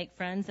Swahili and make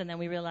friends, and then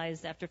we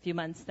realized after a few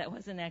months that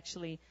wasn't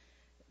actually,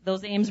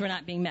 those aims were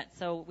not being met.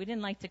 So we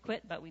didn't like to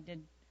quit, but we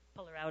did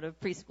pull her out of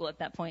preschool at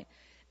that point.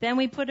 Then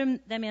we put them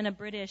in a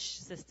British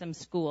system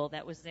school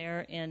that was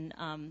there in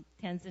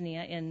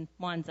Tanzania, in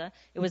Mwanza.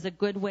 It was a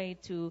good way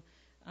to,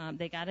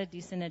 they got a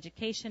decent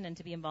education and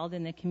to be involved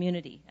in the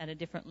community at a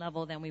different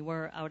level than we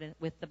were out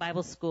with the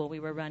Bible school we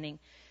were running.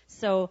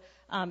 So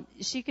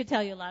she could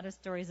tell you a lot of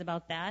stories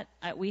about that.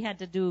 We had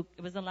to do,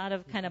 it was a lot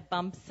of kind of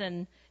bumps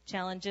and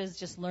challenges,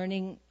 just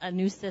learning a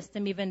new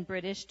system, even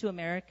British to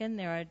American.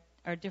 There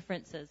are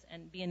differences,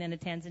 and being in a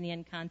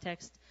Tanzanian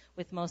context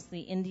with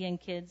mostly Indian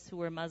kids who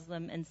were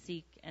Muslim and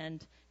Sikh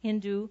and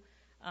Hindu,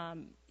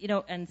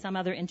 and some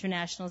other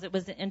internationals. It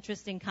was an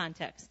interesting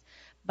context.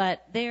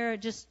 But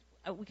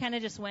we kind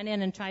of just went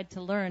in and tried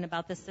to learn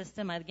about the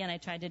system. I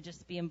tried to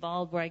just be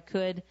involved where I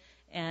could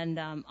and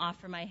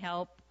offer my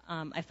help.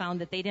 I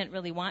found that they didn't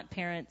really want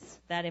parents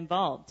that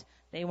involved.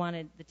 They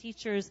wanted the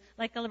teachers.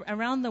 Like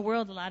around the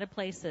world, a lot of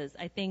places,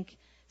 I think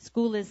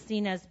school is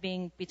seen as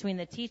being between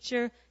the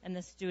teacher and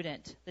the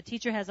student. The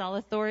teacher has all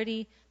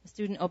authority. The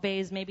student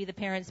obeys. Maybe the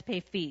parents pay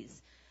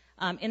fees.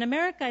 In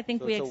America, I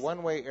think So we it's a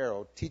one-way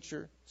arrow,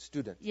 teacher,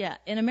 student. Yeah,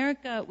 in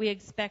America, we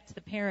expect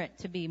the parent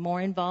to be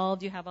more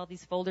involved. You have all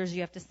these folders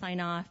you have to sign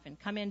off and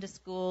come into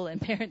school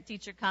and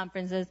parent-teacher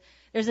conferences.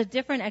 There's a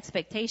different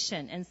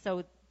expectation. And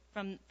so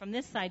from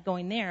this side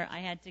going there,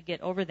 I had to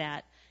get over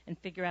that and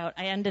figure out.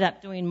 I ended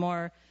up doing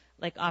more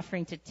like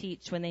offering to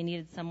teach when they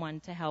needed someone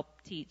to help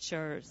teach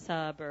or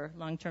sub or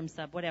long-term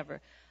sub,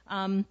 whatever,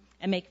 and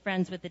make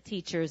friends with the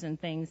teachers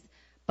and things.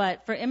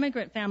 But for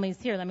immigrant families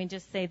here, let me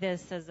just say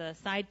this as a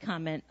side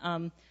comment,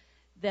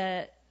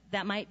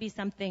 that might be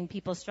something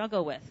people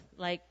struggle with.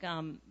 Like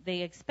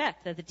they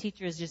expect that the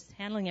teacher is just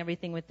handling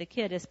everything with the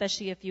kid,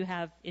 especially if you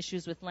have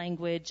issues with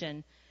language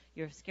and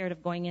you're scared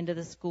of going into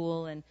the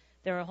school, and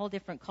there are whole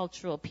different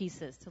cultural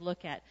pieces to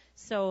look at.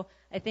 So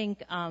I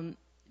think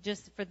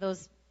just for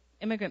those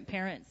immigrant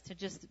parents to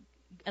just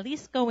at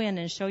least go in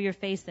and show your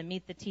face and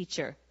meet the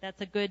teacher. That's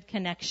a good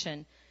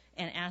connection.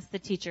 And ask the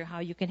teacher how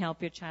you can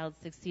help your child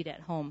succeed at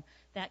home.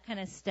 That kind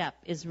of step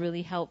is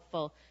really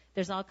helpful.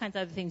 There's all kinds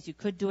of other things you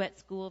could do at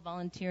school,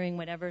 volunteering,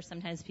 whatever.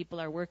 Sometimes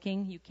people are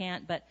working, you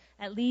can't, but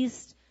at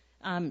least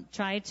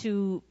try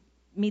to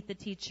meet the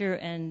teacher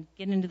and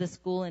get into the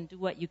school and do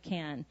what you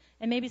can.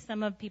 And maybe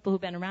some of people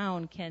who've been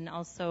around can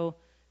also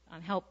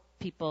help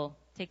people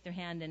take their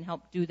hand and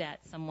help do that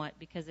somewhat,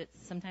 because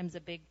it's sometimes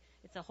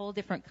it's a whole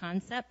different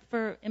concept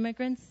for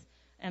immigrants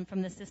and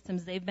from the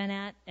systems they've been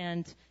at,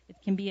 and it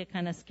can be a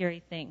kind of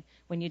scary thing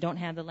when you don't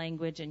have the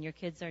language and your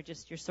kids are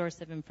just your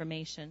source of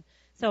information.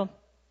 So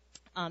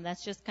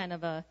that's just kind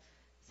of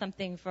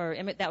something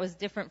that was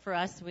different for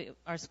us.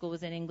 Our school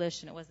was in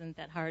English, and it wasn't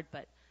that hard,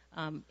 but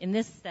in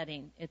this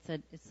setting, it's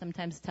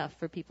sometimes tough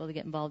for people to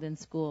get involved in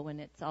school when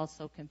it's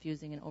also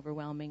confusing and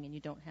overwhelming and you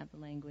don't have the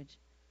language.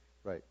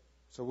 Right.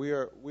 So we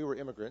were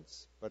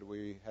immigrants, but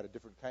we had a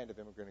different kind of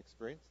immigrant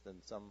experience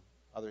than some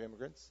other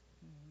immigrants.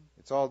 Mm-hmm.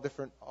 It's all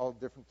different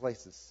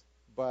places.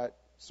 But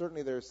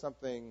certainly there's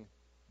something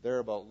there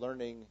about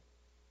learning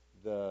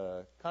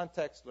the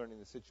context, learning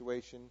the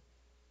situation.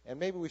 And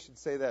maybe we should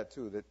say that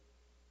too, that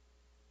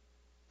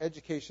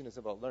education is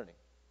about learning.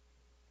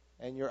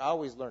 And you're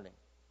always learning.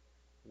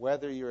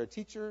 Whether you're a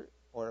teacher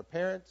or a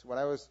parent, when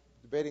I was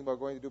debating about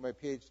going to do my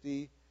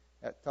PhD,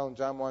 telling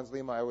John Wands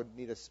Lima I would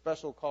need a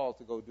special call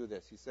to go do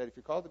this. He said, if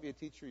you're called to be a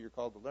teacher, you're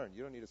called to learn.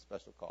 You don't need a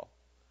special call.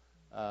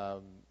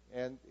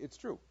 And it's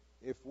true.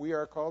 If we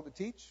are called to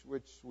teach,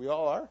 which we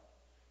all are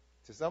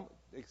to some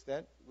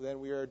extent, then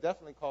we are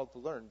definitely called to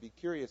learn, be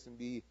curious, and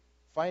be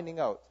finding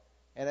out.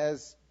 And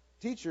as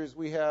teachers,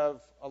 we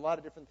have a lot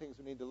of different things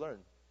we need to learn.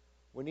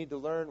 We need to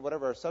learn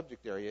whatever our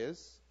subject area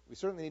is. We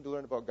certainly need to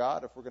learn about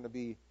God if we're going to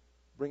be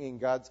bringing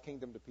God's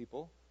kingdom to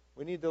people.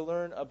 We need to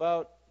learn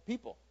about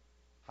people.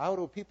 How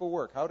do people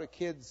work? How do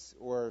kids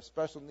or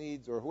special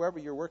needs or whoever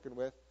you're working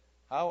with,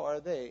 how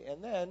are they?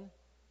 And then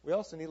we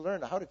also need to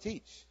learn how to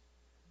teach.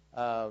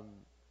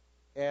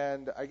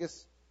 And I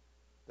guess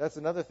that's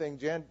another thing.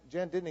 Jan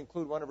didn't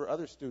include one of her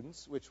other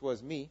students, which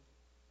was me,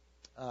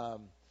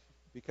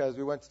 because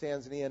we went to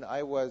Tanzania, and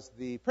I was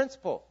the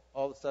principal,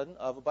 all of a sudden,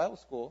 of a Bible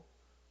school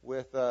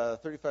with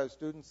 35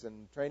 students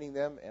and training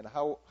them. And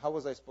how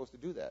was I supposed to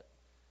do that?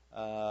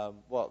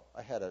 Well,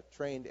 I had a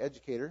trained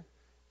educator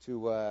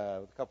with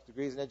a couple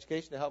degrees in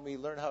education to help me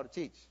learn how to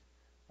teach.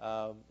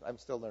 I'm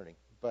still learning.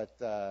 But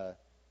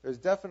there's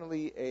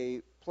definitely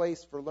a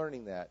place for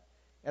learning that.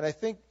 And I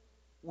think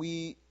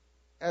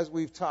as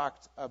we've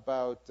talked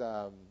about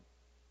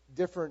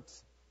different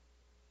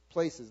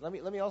places, let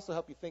me also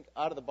help you think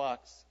out of the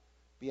box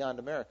beyond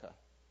America.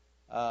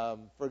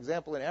 For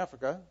example, in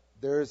Africa,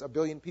 there's 1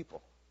 billion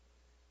people.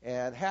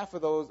 And half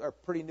of those are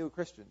pretty new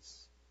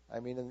Christians. I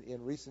mean,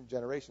 in recent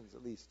generations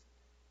at least.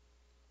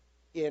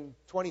 In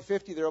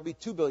 2050, there will be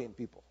 2 billion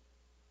people.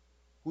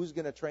 Who's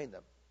going to train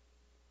them?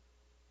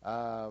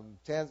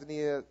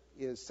 Tanzania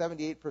is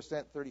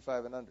 78%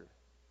 35 and under.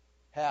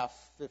 Half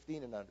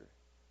 15 and under.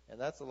 And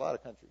that's a lot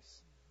of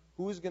countries.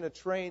 Who's going to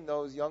train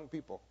those young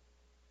people?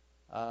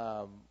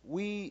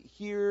 We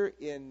here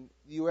in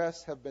the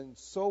U.S. have been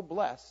so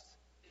blessed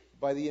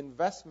by the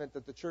investment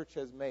that the church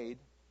has made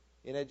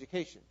in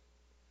education.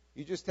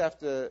 You just have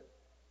to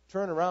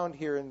turn around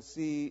here and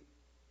see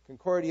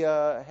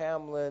Concordia,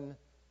 Hamlin,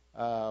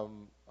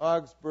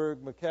 Augsburg,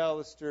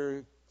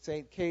 McAllister,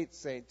 St. Kate's,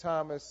 St.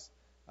 Thomas,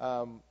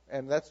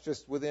 and that's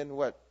just within,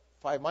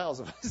 5 miles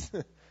of us.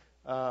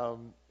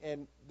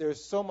 And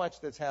there's so much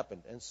that's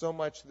happened and so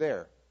much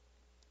there.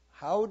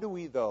 How do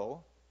we,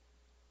 though,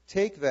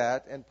 take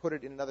that and put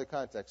it in another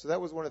context? So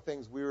that was one of the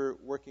things we were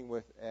working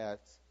with at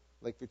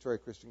Lake Victoria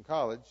Christian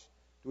College.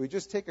 Do we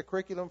just take a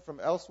curriculum from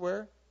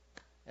elsewhere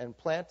and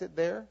plant it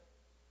there?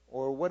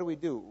 Or what do we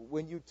do?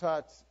 When you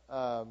taught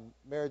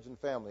marriage and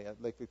family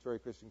at Lake Victoria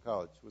Christian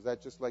College, was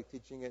that just like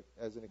teaching it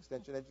as an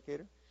extension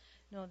educator?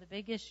 No, the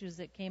big issues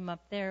that came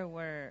up there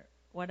were,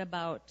 what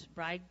about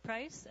bride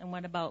price and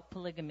what about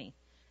polygamy?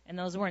 And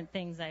those weren't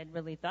things I had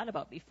really thought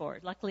about before.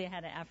 Luckily, I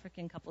had an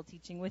African couple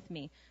teaching with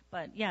me.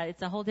 But, yeah,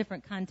 it's a whole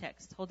different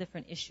context, whole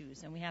different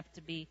issues, and we have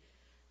to be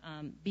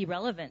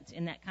relevant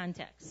in that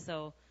context.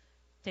 So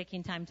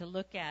taking time to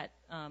look at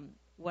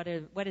what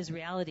is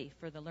reality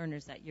for the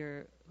learners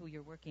who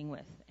you're working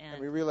with. And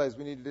we realized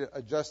we needed to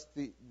adjust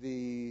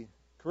the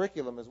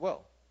curriculum as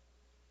well,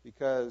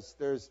 because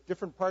there's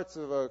different parts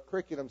of a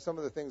curriculum. Some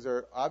of the things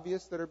are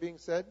obvious that are being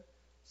said.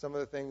 Some of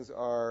the things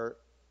are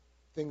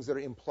things that are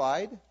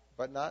implied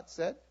but not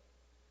said.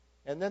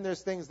 And then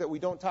there's things that we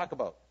don't talk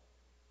about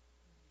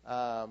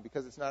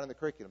because it's not in the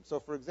curriculum. So,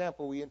 for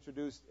example, we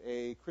introduced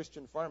a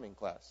Christian farming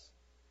class.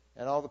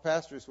 And all the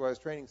pastors who I was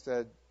training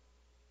said,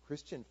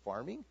 Christian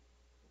farming?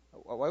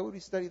 Why would we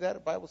study that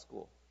at Bible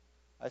school?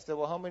 I said,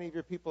 well, how many of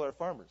your people are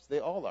farmers? They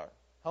all are.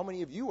 How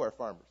many of you are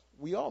farmers?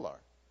 We all are.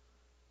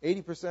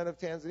 80% of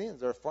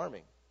Tanzanians are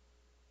farming.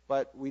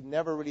 But we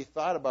never really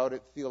thought about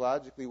it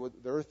theologically.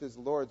 The earth is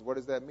the Lord's. What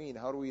does that mean?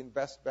 How do we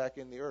invest back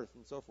in the earth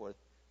and so forth?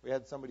 We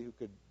had somebody who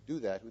could do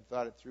that, who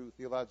thought it through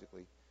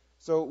theologically.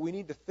 So we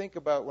need to think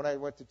about, when I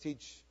went to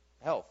teach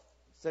health,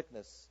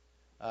 sickness,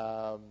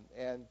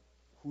 and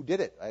who did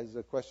it? Is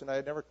a question I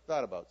had never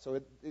thought about. So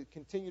it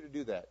continued to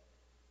do that.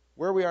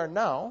 Where we are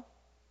now,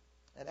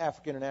 at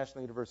Africa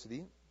International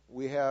University,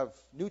 we have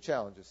new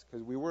challenges,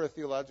 because we were a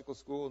theological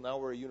school, now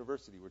we're a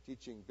university. We're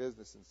teaching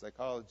business and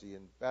psychology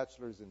and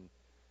bachelor's and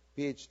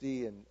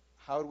PhD, and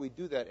how do we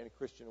do that in a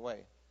Christian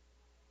way?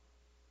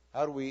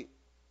 How do we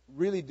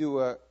really do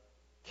a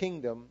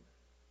kingdom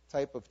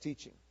type of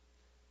teaching?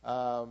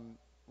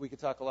 We could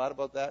talk a lot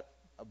about that,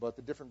 about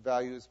the different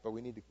values, but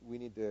we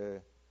need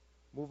to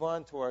move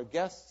on to our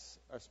guests,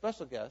 our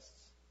special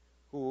guests,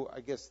 who I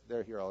guess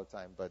they're here all the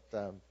time, but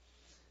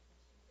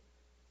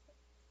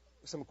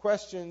some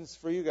questions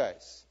for you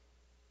guys.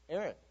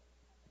 Aaron,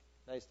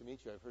 nice to meet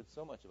you. I've heard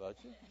so much about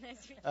you.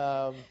 Nice to meet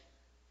you.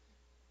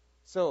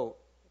 So,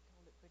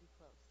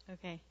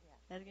 Okay,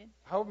 that's good.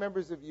 how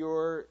members of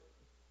your...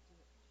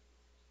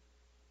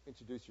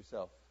 Introduce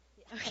yourself.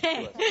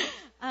 Okay.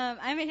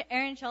 I'm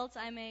Erin Schultz.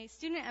 I'm a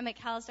student at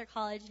McAllister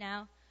College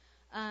now.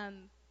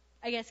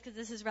 I guess because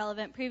this is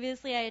relevant.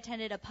 Previously, I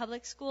attended a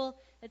public school.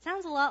 It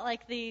sounds a lot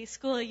like the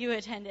school you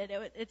attended.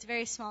 It's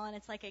very small, and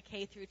it's like a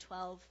K through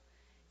 12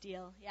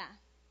 deal. Yeah.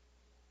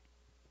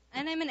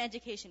 And I'm an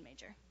education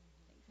major.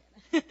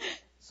 Thanks, Anna.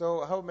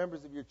 So how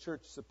members of your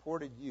church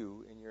supported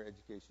you in your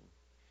education?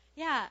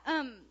 Yeah.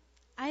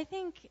 I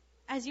think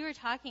as you were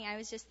talking, I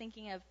was just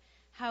thinking of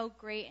how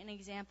great an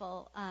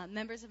example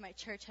members of my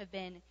church have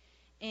been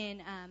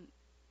in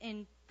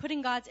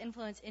putting God's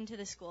influence into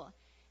the school.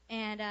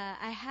 And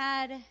I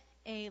had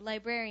a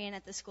librarian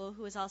at the school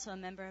who was also a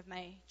member of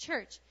my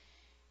church.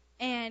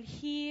 And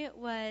he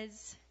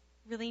was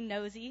really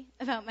nosy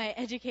about my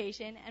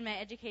education and my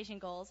education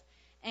goals.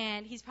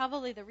 And he's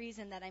probably the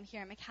reason that I'm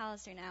here at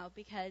McAllister now,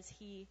 because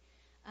he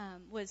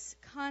was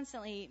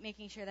constantly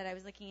making sure that I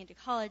was looking into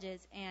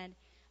colleges and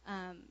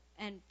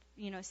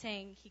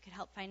saying he could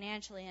help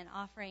financially and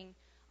offering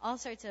all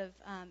sorts of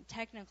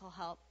technical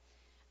help.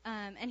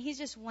 And he's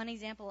just one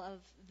example of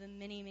the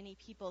many, many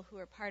people who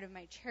are part of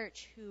my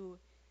church who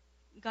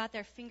got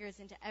their fingers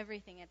into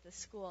everything at the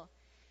school.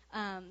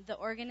 The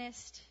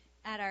organist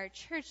at our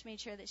church made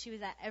sure that she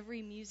was at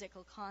every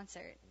musical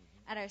concert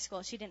at our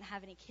school. She didn't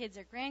have any kids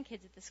or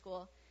grandkids at the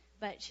school,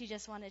 but she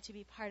just wanted to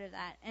be part of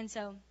that. And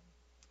so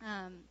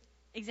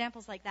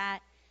examples like that.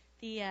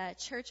 The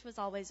church was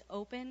always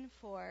open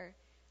for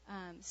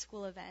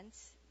school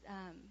events.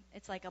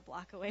 It's like a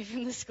block away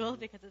from the school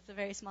because it's a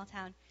very small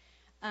town.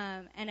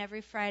 And every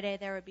Friday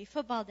there would be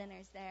football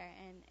dinners there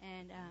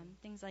and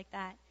things like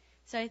that.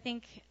 So I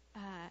think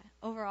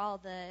overall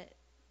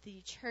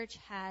the church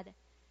had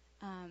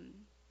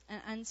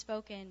an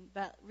unspoken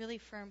but really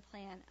firm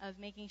plan of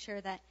making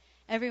sure that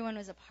everyone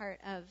was a part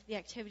of the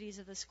activities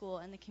of the school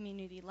and the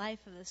community life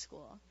of the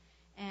school.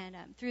 And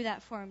through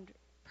that formed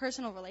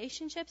personal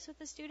relationships with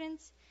the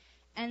students.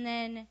 And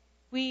then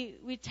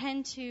we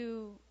tend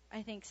to,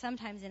 I think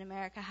sometimes in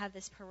America, have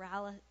this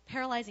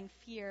paralyzing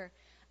fear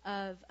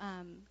of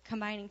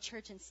combining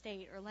church and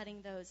state or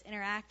letting those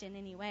interact in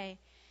any way.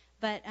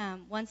 But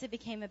once it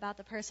became about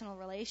the personal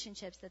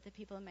relationships that the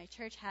people in my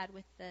church had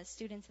with the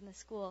students in the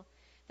school,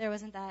 there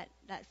wasn't that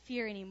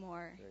fear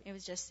anymore. Right. It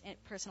was just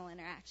personal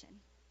interaction.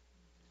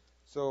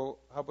 So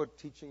how about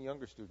teaching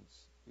younger students?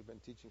 You've been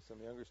teaching some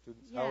younger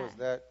students. Yeah. How has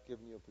that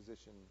given you a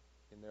position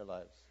in their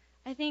lives?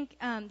 I think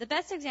the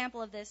best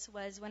example of this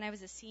was when I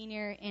was a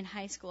senior in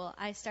high school.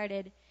 I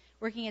started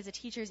working as a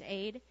teacher's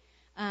aide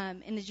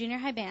in the junior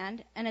high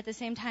band, and at the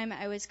same time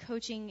I was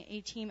coaching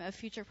a team of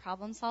future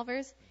problem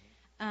solvers.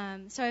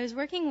 So I was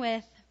working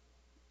with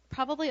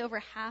probably over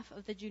half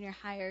of the junior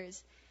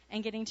hires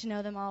and getting to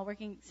know them all,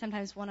 working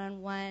sometimes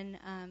one-on-one.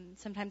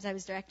 Sometimes I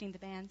was directing the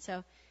band,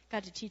 so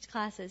got to teach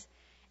classes.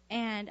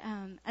 And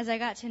as I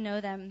got to know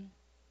them,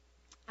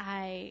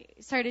 I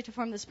started to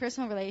form those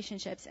personal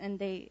relationships, and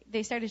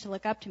they started to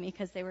look up to me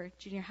because they were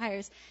junior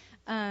hires.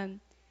 And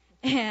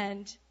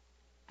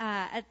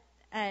at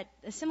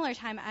a similar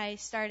time, I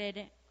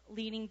started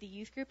leading the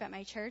youth group at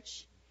my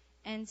church.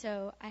 And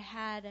so I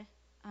had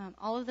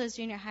all of those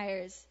junior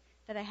hires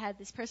that I had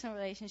this personal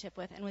relationship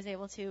with and was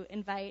able to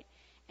invite.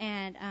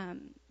 And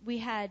we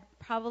had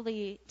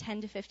probably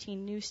 10 to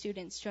 15 new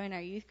students join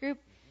our youth group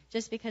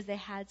just because they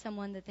had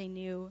someone that they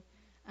knew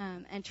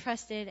and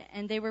trusted,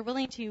 and they were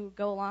willing to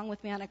go along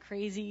with me on a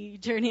crazy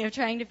journey of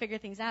trying to figure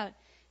things out,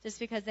 just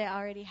because they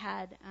already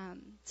had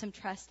some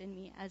trust in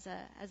me as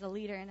a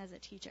leader and as a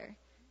teacher.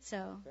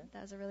 So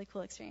that was a really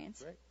cool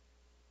experience. Great.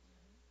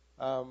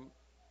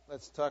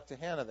 Let's talk to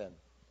Hannah then.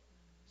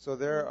 So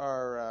there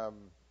are,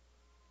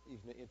 you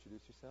can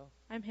introduce yourself.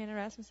 I'm Hannah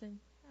Rasmussen.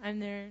 I'm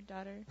their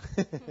daughter.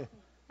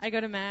 I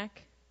go to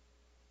Mac.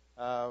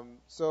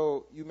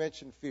 So you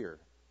mentioned fear,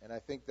 and I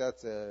think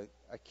that's a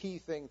key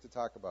thing to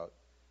talk about.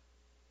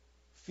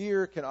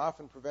 Fear can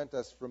often prevent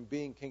us from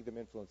being kingdom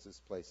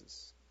influences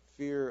places.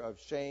 Fear of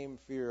shame,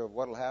 fear of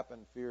what will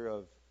happen, fear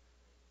of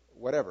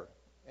whatever.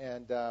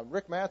 And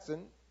Rick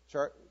Mattson,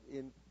 I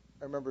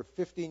remember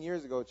 15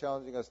 years ago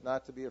challenging us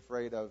not to be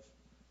afraid of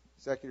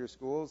secular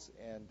schools.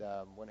 And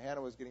when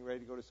Hannah was getting ready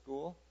to go to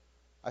school,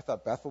 I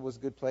thought Bethel was a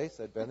good place.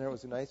 I'd been there. It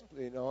was a nice,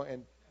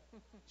 and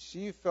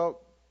she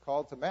felt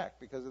called to Mac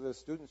because of the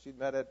students she'd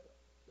met at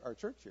our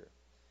church here.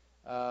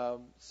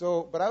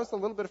 But I was a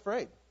little bit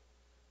afraid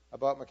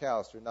about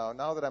Macalester.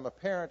 Now that I'm a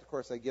parent, of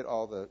course, I get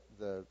all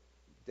the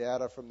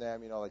data from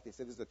them. Like they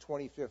said, this is the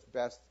 25th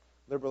best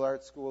liberal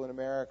arts school in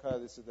America.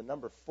 This is the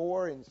number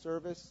 4 in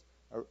service,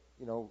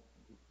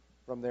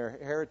 from their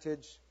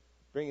heritage,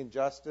 bringing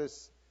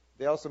justice.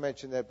 They also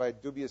mentioned that by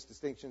dubious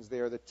distinctions, they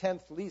are the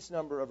 10th least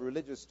number of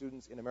religious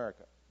students in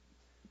America.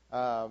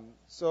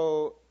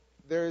 So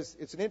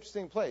it's an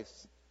interesting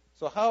place.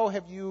 So how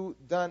have you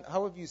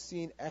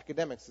seen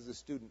academics as a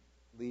student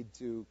lead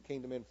to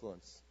kingdom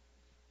influence?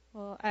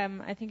 Well,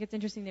 I think it's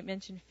interesting that you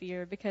mentioned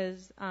fear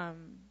because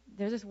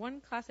there's this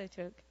one class I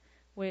took,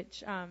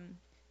 which there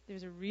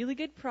was a really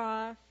good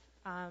prof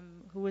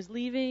who was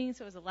leaving,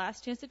 so it was the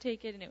last chance to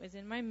take it, and it was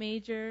in my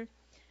major.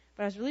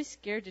 But I was really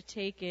scared to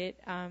take it.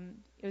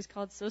 It was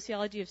called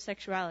Sociology of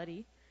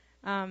Sexuality,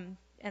 and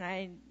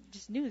I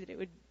just knew that it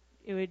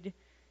would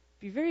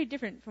be very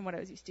different from what I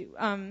was used to.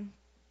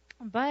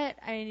 But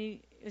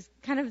it was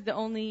kind of the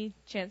only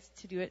chance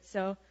to do it,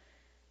 so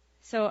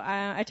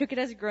I took it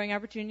as a growing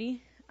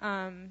opportunity,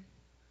 and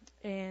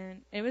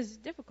it was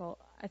difficult.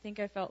 I think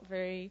I felt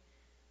very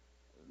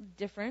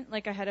different,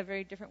 like I had a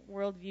very different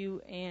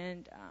worldview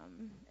and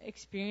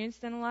experience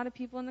than a lot of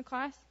people in the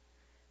class.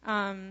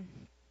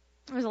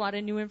 There was a lot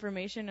of new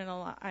information, and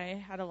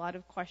I had a lot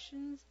of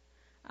questions.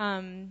 So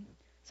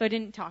I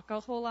didn't talk a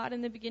whole lot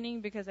in the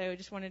beginning because I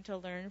just wanted to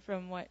learn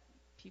from what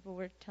people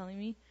were telling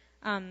me.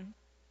 And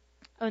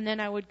then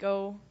I would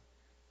go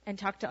and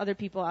talk to other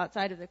people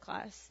outside of the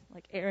class,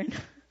 like Erin.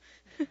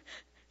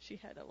 She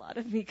had a lot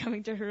of me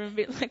coming to her room and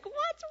being like,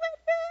 "What's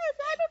with this?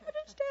 I don't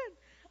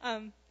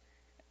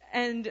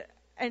understand."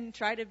 And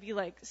try to be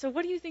like, "So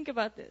what do you think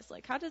about this?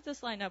 Like, how does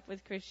this line up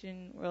with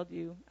Christian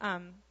worldview?"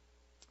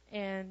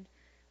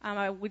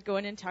 I would go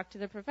in and talk to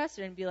the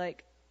professor and be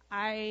like,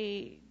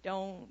 "I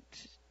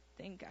don't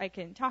think I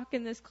can talk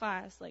in this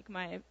class. Like,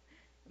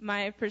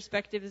 my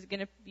perspective is going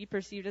to be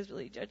perceived as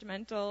really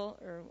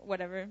judgmental or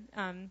whatever."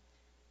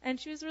 And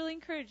she was really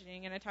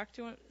encouraging, and I talked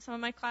to some of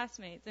my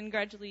classmates, and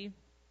gradually,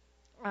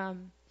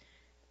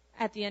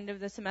 at the end of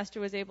the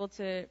semester, was able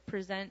to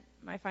present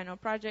my final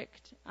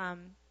project,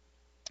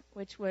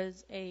 which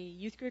was a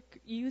youth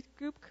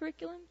group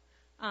curriculum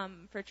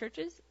for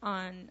churches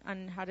on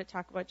how to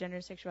talk about gender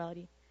and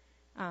sexuality.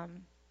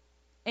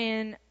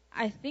 And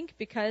I think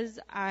because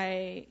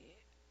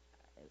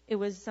it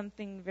was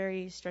something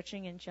very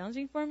stretching and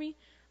challenging for me,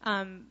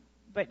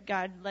 but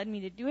God led me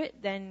to do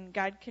it, then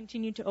God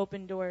continued to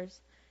open doors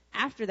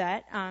after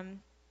that,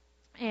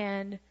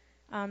 and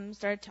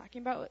started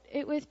talking about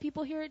it with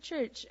people here at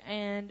church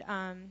and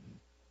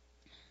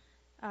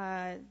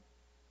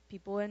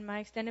people in my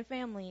extended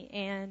family.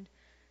 And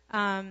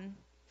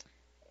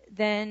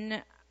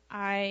then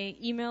I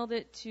emailed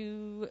it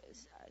to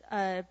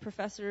a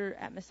professor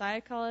at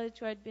Messiah College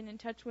who I'd been in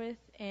touch with,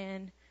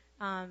 and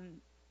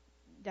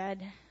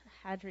Dad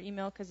had her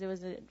email because it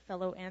was a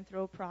fellow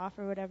anthro prof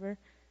or whatever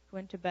who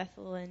went to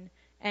Bethel, and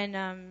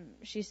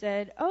she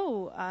said,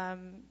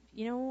 I'm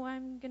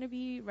going to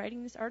be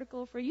writing this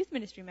article for Youth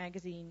Ministry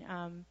magazine.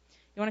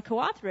 You want to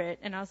co-author it?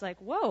 And I was like,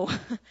 whoa.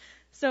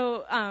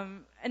 So,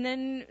 and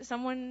then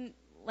someone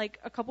like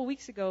a couple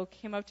weeks ago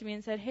came up to me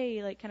and said,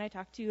 hey, like, can I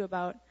talk to you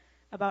about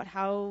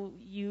how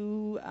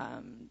you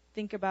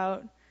think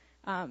about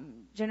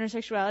gender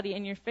sexuality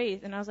and your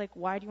faith? And I was like,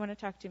 why do you want to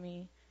talk to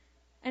me?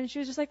 And she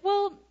was just like,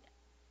 well,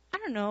 I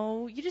don't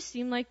know. You just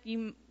seem like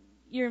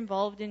you're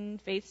involved in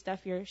faith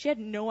stuff here. She had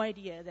no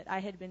idea that I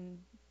had been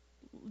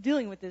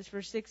dealing with this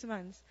for 6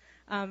 months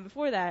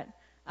before that.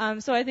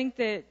 So I think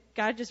that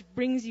God just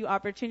brings you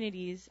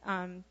opportunities.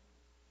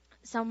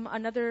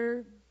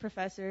 Another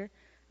professor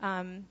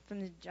from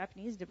the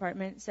Japanese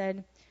department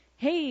said,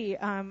 hey,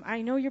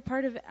 I know you're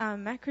part of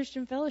Mac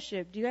Christian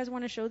Fellowship. Do you guys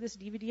want to show this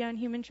DVD on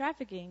human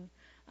trafficking?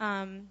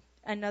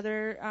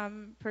 Another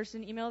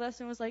person emailed us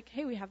and was like,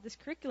 hey, we have this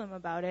curriculum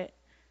about it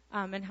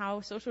and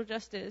how social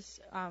justice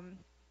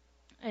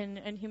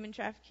and human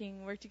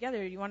trafficking work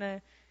together. You want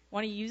to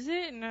want to use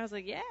it? And I was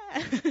like, yeah.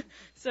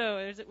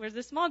 So there's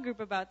a small group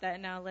about that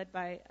now, led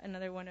by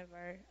another one of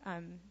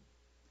our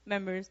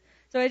members.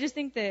 So I just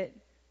think that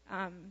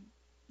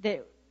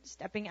that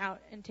stepping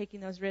out and taking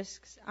those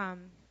risks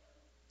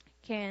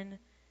can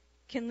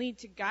lead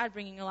to God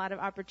bringing a lot of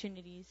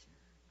opportunities.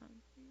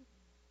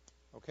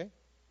 Okay,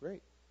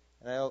 great.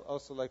 And I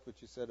also like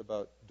what you said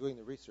about doing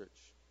the research,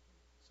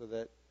 so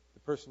that the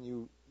person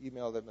you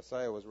emailed that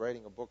Messiah was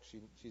writing a book.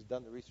 She's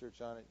done the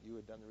research on it. You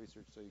had done the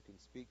research so you can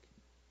speak.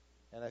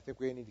 And I think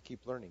we need to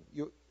keep learning.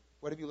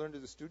 What have you learned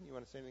as a student? You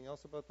want to say anything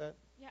else about that?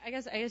 Yeah, I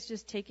guess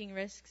just taking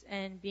risks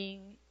and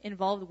being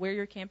involved where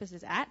your campus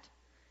is at,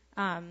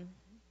 and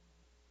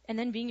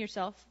then being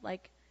yourself,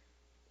 like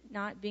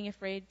not being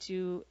afraid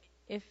to,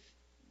 if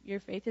your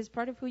faith is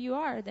part of who you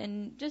are,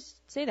 then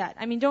just say that.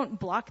 I mean, don't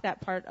block that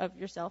part of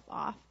yourself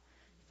off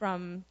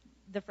from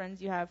the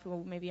friends you have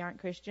who maybe aren't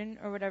Christian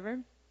or whatever.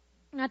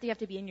 Not that you have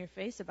to be in your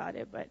face about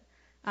it, but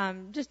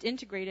just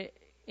integrate it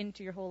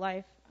into your whole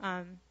life.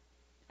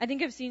 I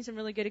think I've seen some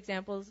really good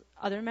examples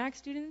other Mac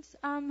students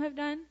have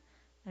done.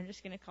 I'm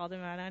just going to call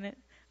them out on it.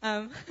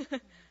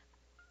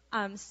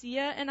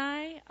 Sia and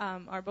I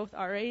are both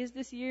RAs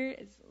this year.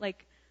 It's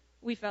like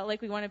we felt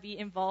like we want to be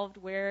involved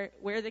where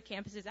the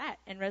campus is at,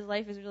 and Res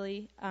Life is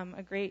really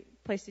a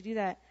great place to do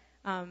that.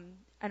 I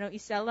know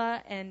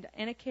Isela and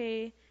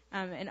Anake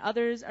and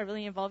others are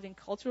really involved in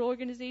cultural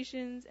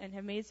organizations and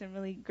have made some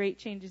really great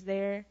changes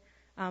there.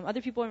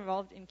 Other people are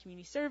involved in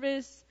community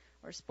service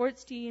or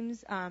sports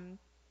teams.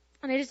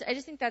 And I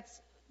just think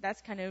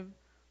that's kind of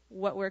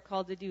what we're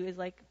called to do, is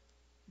like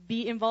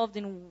be involved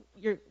in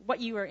what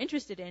you are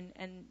interested in,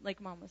 and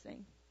like Mom was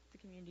saying, the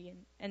community,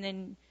 and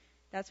then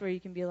that's where you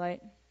can be a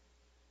light.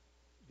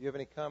 Do you have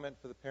any comment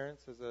for the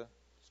parents as a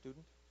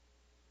student?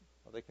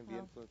 How they can be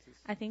influences?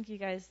 I think you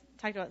guys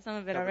talked about some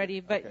of it already,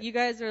 but you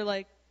guys are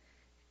like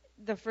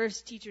the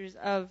first teachers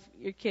of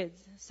your kids.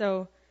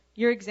 So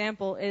your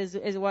example is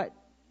what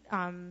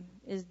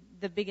is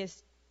the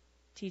biggest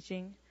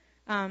teaching.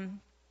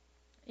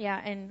 Yeah,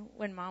 and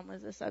when Mom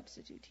was a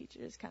substitute teacher,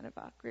 it's kind of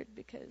awkward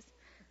because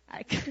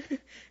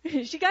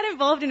she got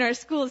involved in our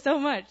school so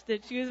much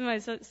that she was my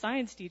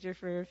science teacher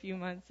for a few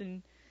months,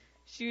 and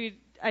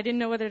I didn't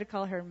know whether to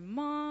call her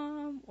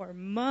Mom or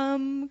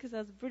Mum because I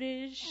was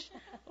British,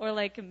 or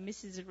like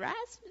Mrs.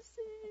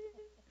 Rasmussen.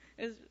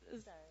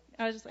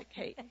 I was just like,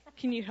 hey,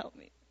 can you help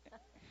me?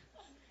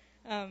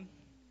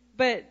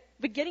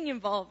 But getting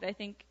involved, I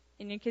think,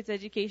 in your kids'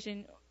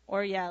 education,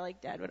 or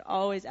like Dad would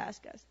always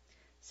ask us,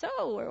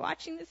 so we're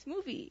watching this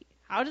movie.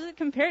 How does it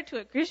compare to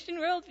a Christian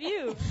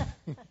worldview?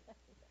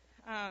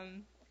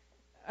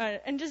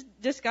 And just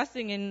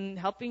discussing and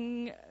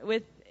helping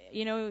with,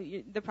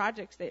 the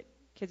projects that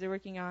kids are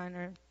working on,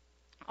 or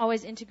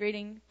always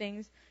integrating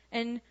things,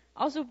 and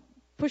also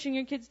pushing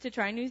your kids to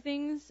try new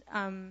things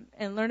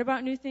and learn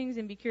about new things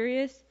and be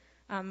curious,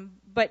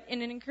 but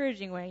in an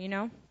encouraging way,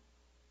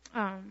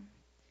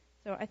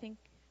 So I think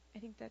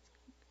that's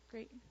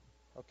great.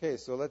 Okay,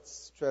 so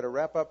let's try to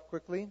wrap up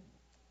quickly.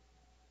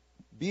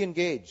 Be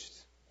engaged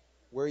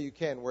where you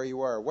can, where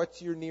you are.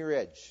 What's your near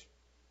edge?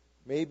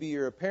 Maybe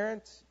you're a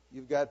parent.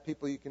 You've got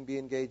people you can be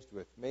engaged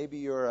with. Maybe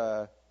you're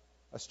a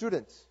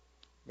student.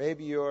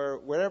 Maybe you're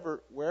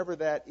wherever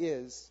that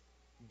is.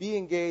 Be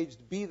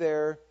engaged, be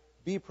there,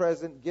 be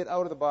present, get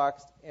out of the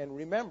box, and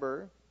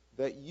remember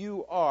that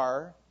you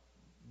are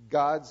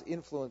God's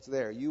influence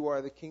there. You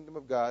are the kingdom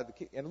of God.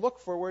 And look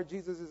for where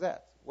Jesus is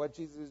at, what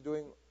Jesus is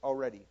doing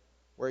already,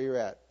 where you're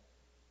at.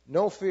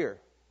 No fear,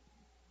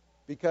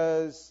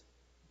 because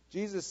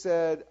Jesus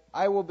said,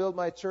 I will build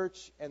my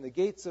church, and the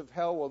gates of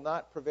hell will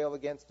not prevail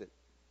against it.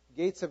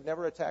 Gates have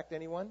never attacked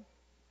anyone.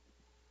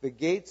 The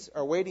gates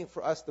are waiting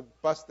for us to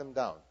bust them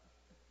down.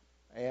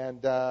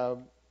 And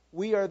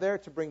we are there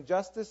to bring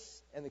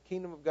justice and the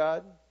kingdom of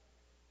God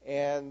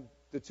and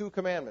the 2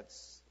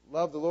 commandments.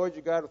 Love the Lord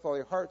your God with all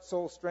your heart,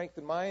 soul, strength,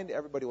 and mind.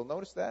 Everybody will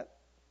notice that.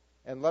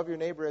 And love your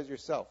neighbor as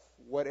yourself,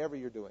 whatever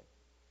you're doing.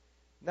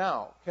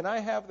 Now, can I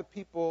have the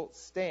people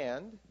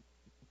stand?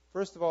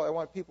 First of all, I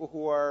want people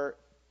who are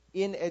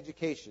in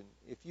education.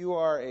 If you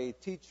are a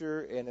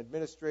teacher, an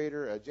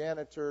administrator, a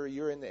janitor,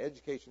 you're in the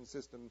education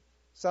system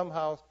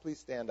somehow, please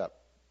stand up.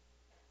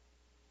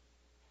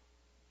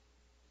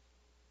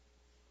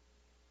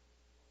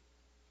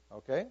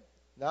 Okay.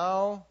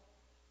 Now,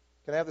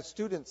 can I have the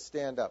students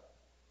stand up?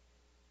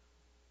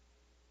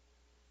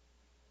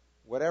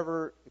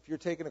 Whatever, if you're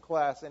taking a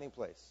class, any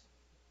place.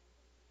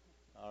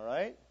 All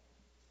right.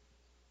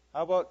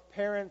 How about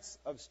parents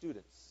of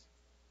students?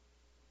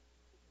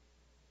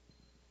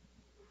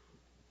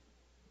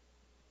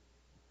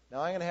 Now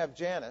I'm going to have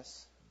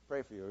Janice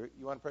pray for you.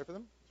 You want to pray for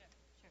them?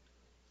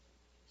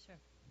 Sure.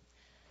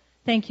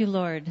 Thank you,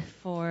 Lord,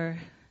 for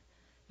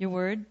your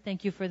word.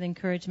 Thank you for the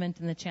encouragement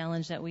and the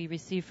challenge that we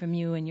receive from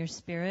you and your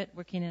Spirit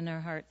working in our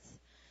hearts.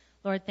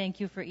 Lord, thank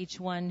you for each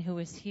one who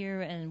is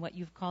here and what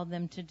you've called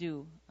them to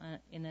do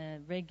in a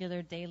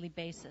regular daily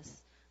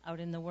basis out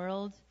in the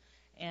world.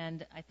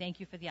 And I thank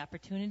you for the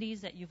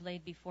opportunities that you've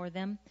laid before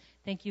them.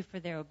 Thank you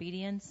for their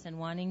obedience and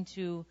wanting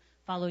to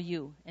follow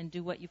you and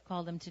do what you've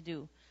called them to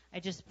do. I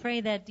just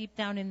pray that deep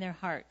down in their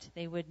heart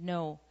they would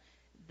know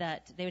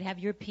that they would have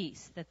your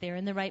peace, that they're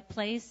in the right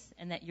place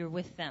and that you're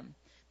with them,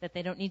 that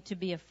they don't need to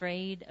be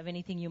afraid of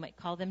anything you might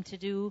call them to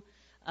do,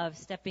 of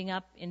stepping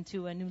up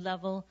into a new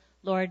level.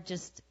 Lord,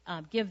 just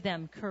give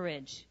them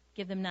courage.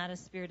 Give them not a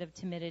spirit of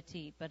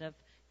timidity, but of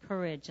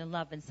courage and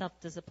love and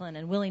self-discipline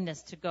and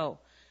willingness to go.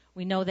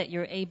 We know that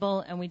you're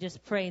able, and we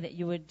just pray that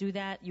you would do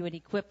that. You would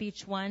equip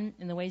each one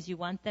in the ways you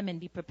want them and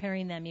be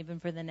preparing them even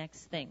for the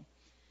next thing.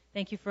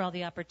 Thank you for all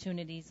the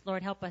opportunities.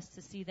 Lord, help us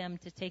to see them,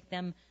 to take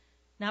them,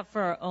 not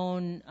for our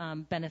own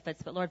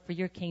benefits, but, Lord, for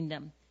your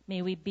kingdom.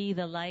 May we be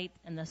the light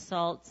and the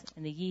salt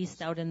and the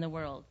yeast out in the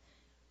world.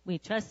 We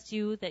trust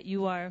you that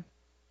you are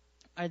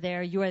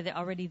there. You are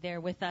already there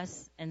with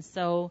us, and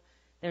so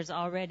there's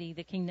already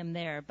the kingdom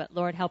there. But,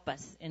 Lord, help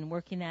us in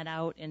working that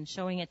out and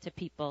showing it to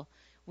people.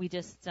 We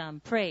just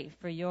pray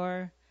for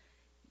your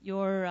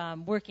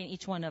work in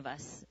each one of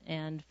us,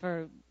 and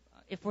for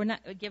if we're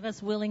not, give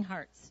us willing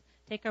hearts.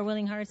 Take our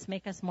willing hearts,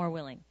 make us more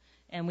willing.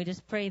 And we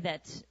just pray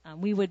that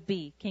we would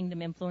be kingdom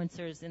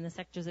influencers in the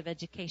sectors of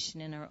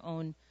education in our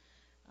own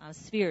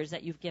spheres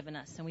that you've given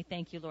us. And we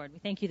thank you, Lord. We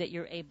thank you that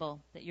you're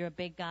able, that you're a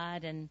big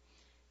God, and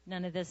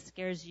none of this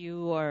scares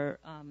you or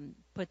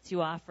puts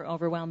you off or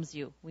overwhelms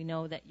you. We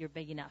know that you're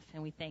big enough,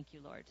 and we thank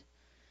you, Lord.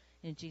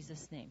 In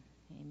Jesus' name,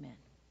 amen.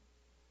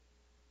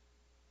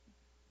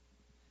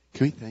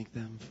 Can we thank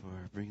them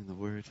for bringing the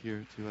word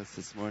here to us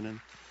this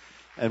morning?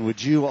 And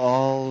would you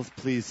all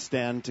please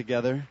stand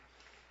together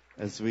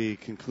as we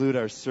conclude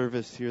our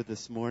service here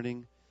this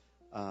morning?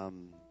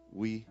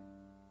 We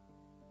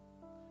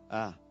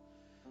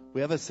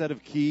have a set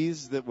of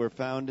keys that were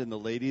found in the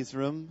ladies'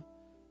 room.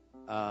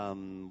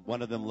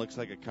 One of them looks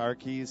like a car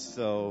keys,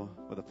 so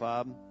with a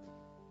fob.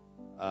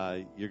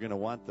 You're going to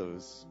want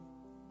those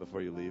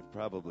before you leave,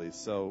 probably.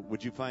 So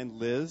would you find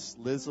Liz?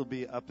 Liz will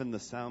be up in the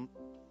sound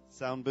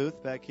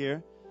booth back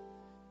here.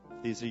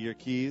 These are your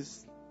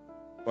keys,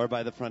 or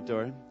by the front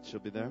door. She'll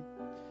be there.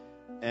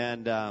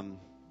 And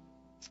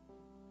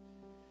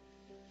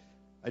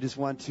I just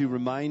want to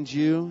remind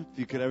you, if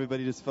you could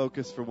everybody just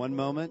focus for one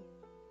moment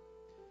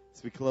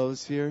as we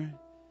close here.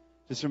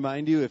 Just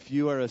remind you, if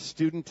you are a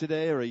student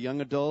today or a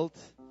young adult,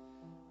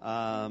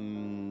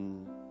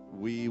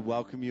 we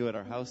welcome you at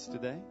our house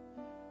today.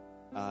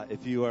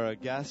 If you are a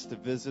guest, a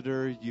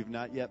visitor, you've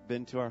not yet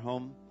been to our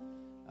home,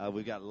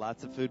 we've got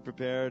lots of food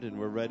prepared, and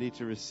we're ready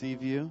to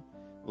receive you.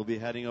 We'll be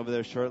heading over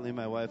there shortly.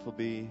 My wife will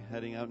be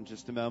heading out in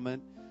just a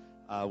moment.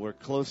 We're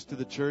close to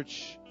the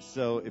church,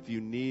 so if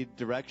you need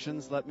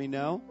directions, let me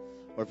know.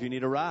 Or if you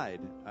need a ride,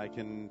 I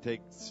can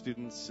take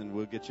students, and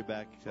we'll get you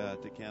back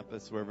to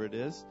campus, wherever it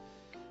is.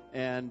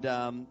 And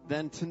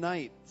then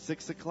tonight,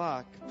 6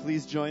 o'clock,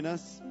 please join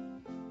us.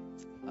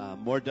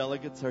 More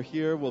delegates are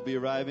here. We'll be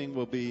arriving.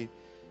 We'll be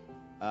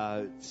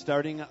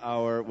starting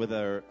with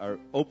our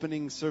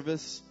opening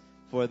service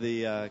for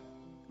the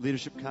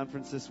Leadership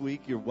Conference this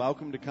week. You're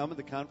welcome to come to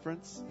the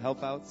conference,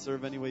 help out,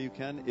 serve any way you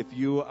can. If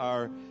you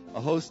are a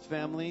host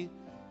family,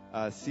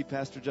 see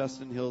Pastor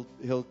Justin.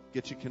 He'll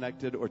get you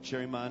connected, or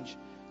Cherry Manj,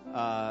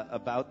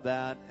 about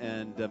that,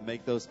 and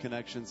make those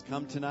connections.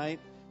 Come tonight.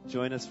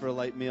 Join us for a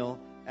light meal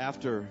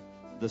after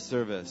the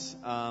service.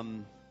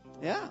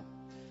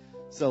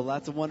 So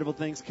lots of wonderful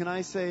things. Can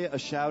I say a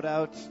shout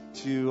out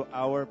to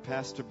our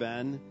Pastor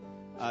Ben?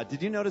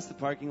 Did you notice the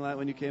parking lot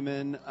when you came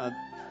in?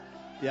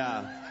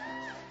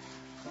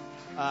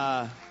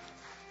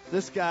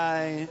 This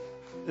guy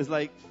is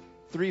like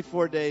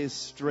 3-4 days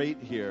straight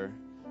here.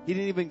 He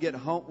didn't even get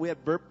home. We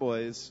had Burt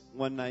Boys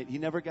one night. He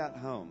never got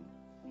home.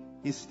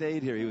 He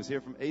stayed here. He was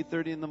here from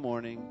 8:30 in the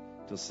morning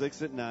till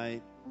 6 at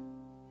night.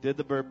 Did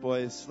the Burt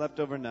Boys, slept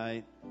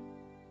overnight,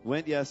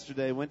 went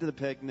yesterday, went to the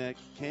picnic,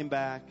 came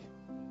back,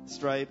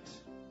 striped.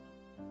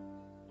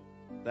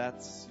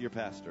 That's your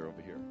pastor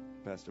over here,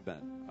 Pastor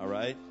Ben. All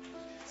right?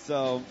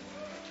 So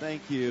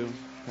thank you,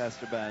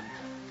 Pastor Ben.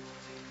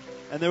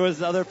 And there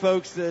was other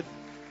folks that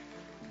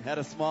had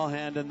a small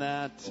hand in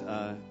that,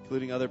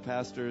 including other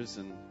pastors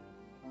and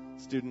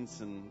students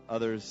and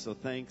others. So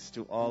thanks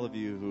to all of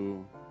you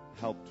who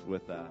helped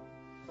with that.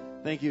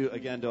 Thank you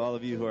again to all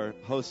of you who are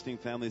hosting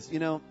families. You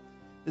know,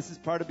 this is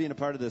part of being a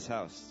part of this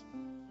house.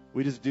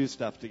 We just do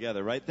stuff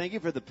together, right? Thank you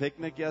for the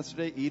picnic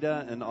yesterday,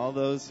 Ida, and all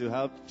those who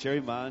helped,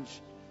 Cherry Manj.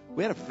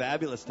 We had a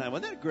fabulous time.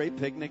 Wasn't that a great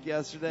picnic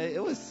yesterday?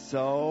 It was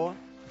so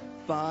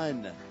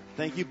fun.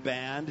 Thank you,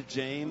 band,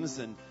 James,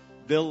 and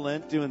Bill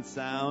Lint doing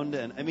sound.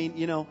 And, I mean,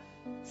 you know,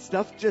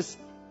 stuff just,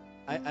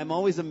 I'm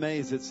always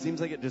amazed. It seems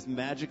like it just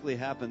magically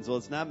happens. Well,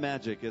 it's not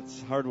magic.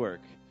 It's hard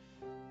work.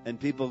 And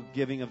people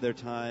giving of their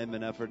time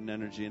and effort and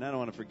energy. And I don't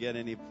want to forget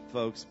any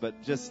folks,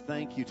 but just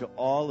thank you to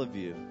all of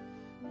you.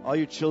 All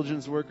your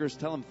children's workers,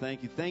 tell them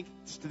thank you.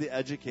 Thanks to the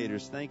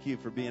educators. Thank you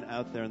for being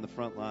out there in the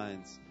front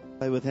lines.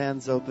 With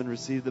hands open,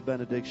 receive the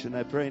benediction.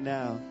 I pray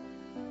now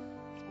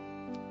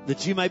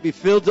that you might be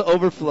filled to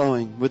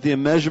overflowing with the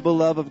immeasurable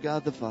love of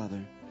God the Father,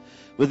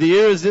 with the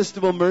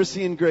irresistible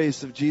mercy and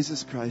grace of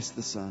Jesus Christ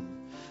the Son,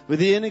 with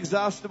the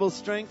inexhaustible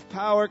strength,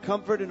 power,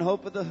 comfort, and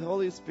hope of the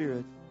Holy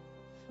Spirit.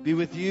 be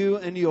with you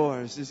and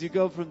yours as you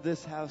go from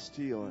this house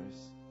to yours.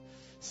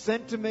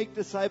 Sent to make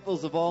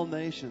disciples of all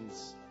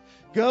nations.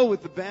 Go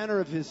with the banner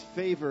of His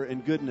favor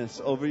and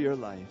goodness over your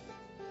life.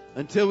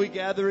 Until we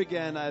gather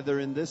again, either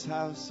in this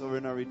house or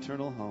in our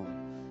eternal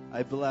home,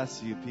 I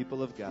bless you,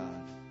 people of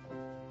God.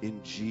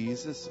 In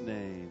Jesus'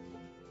 name.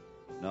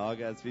 And all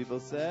God's people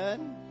said,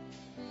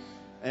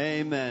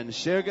 amen.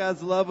 Share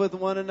God's love with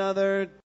one another.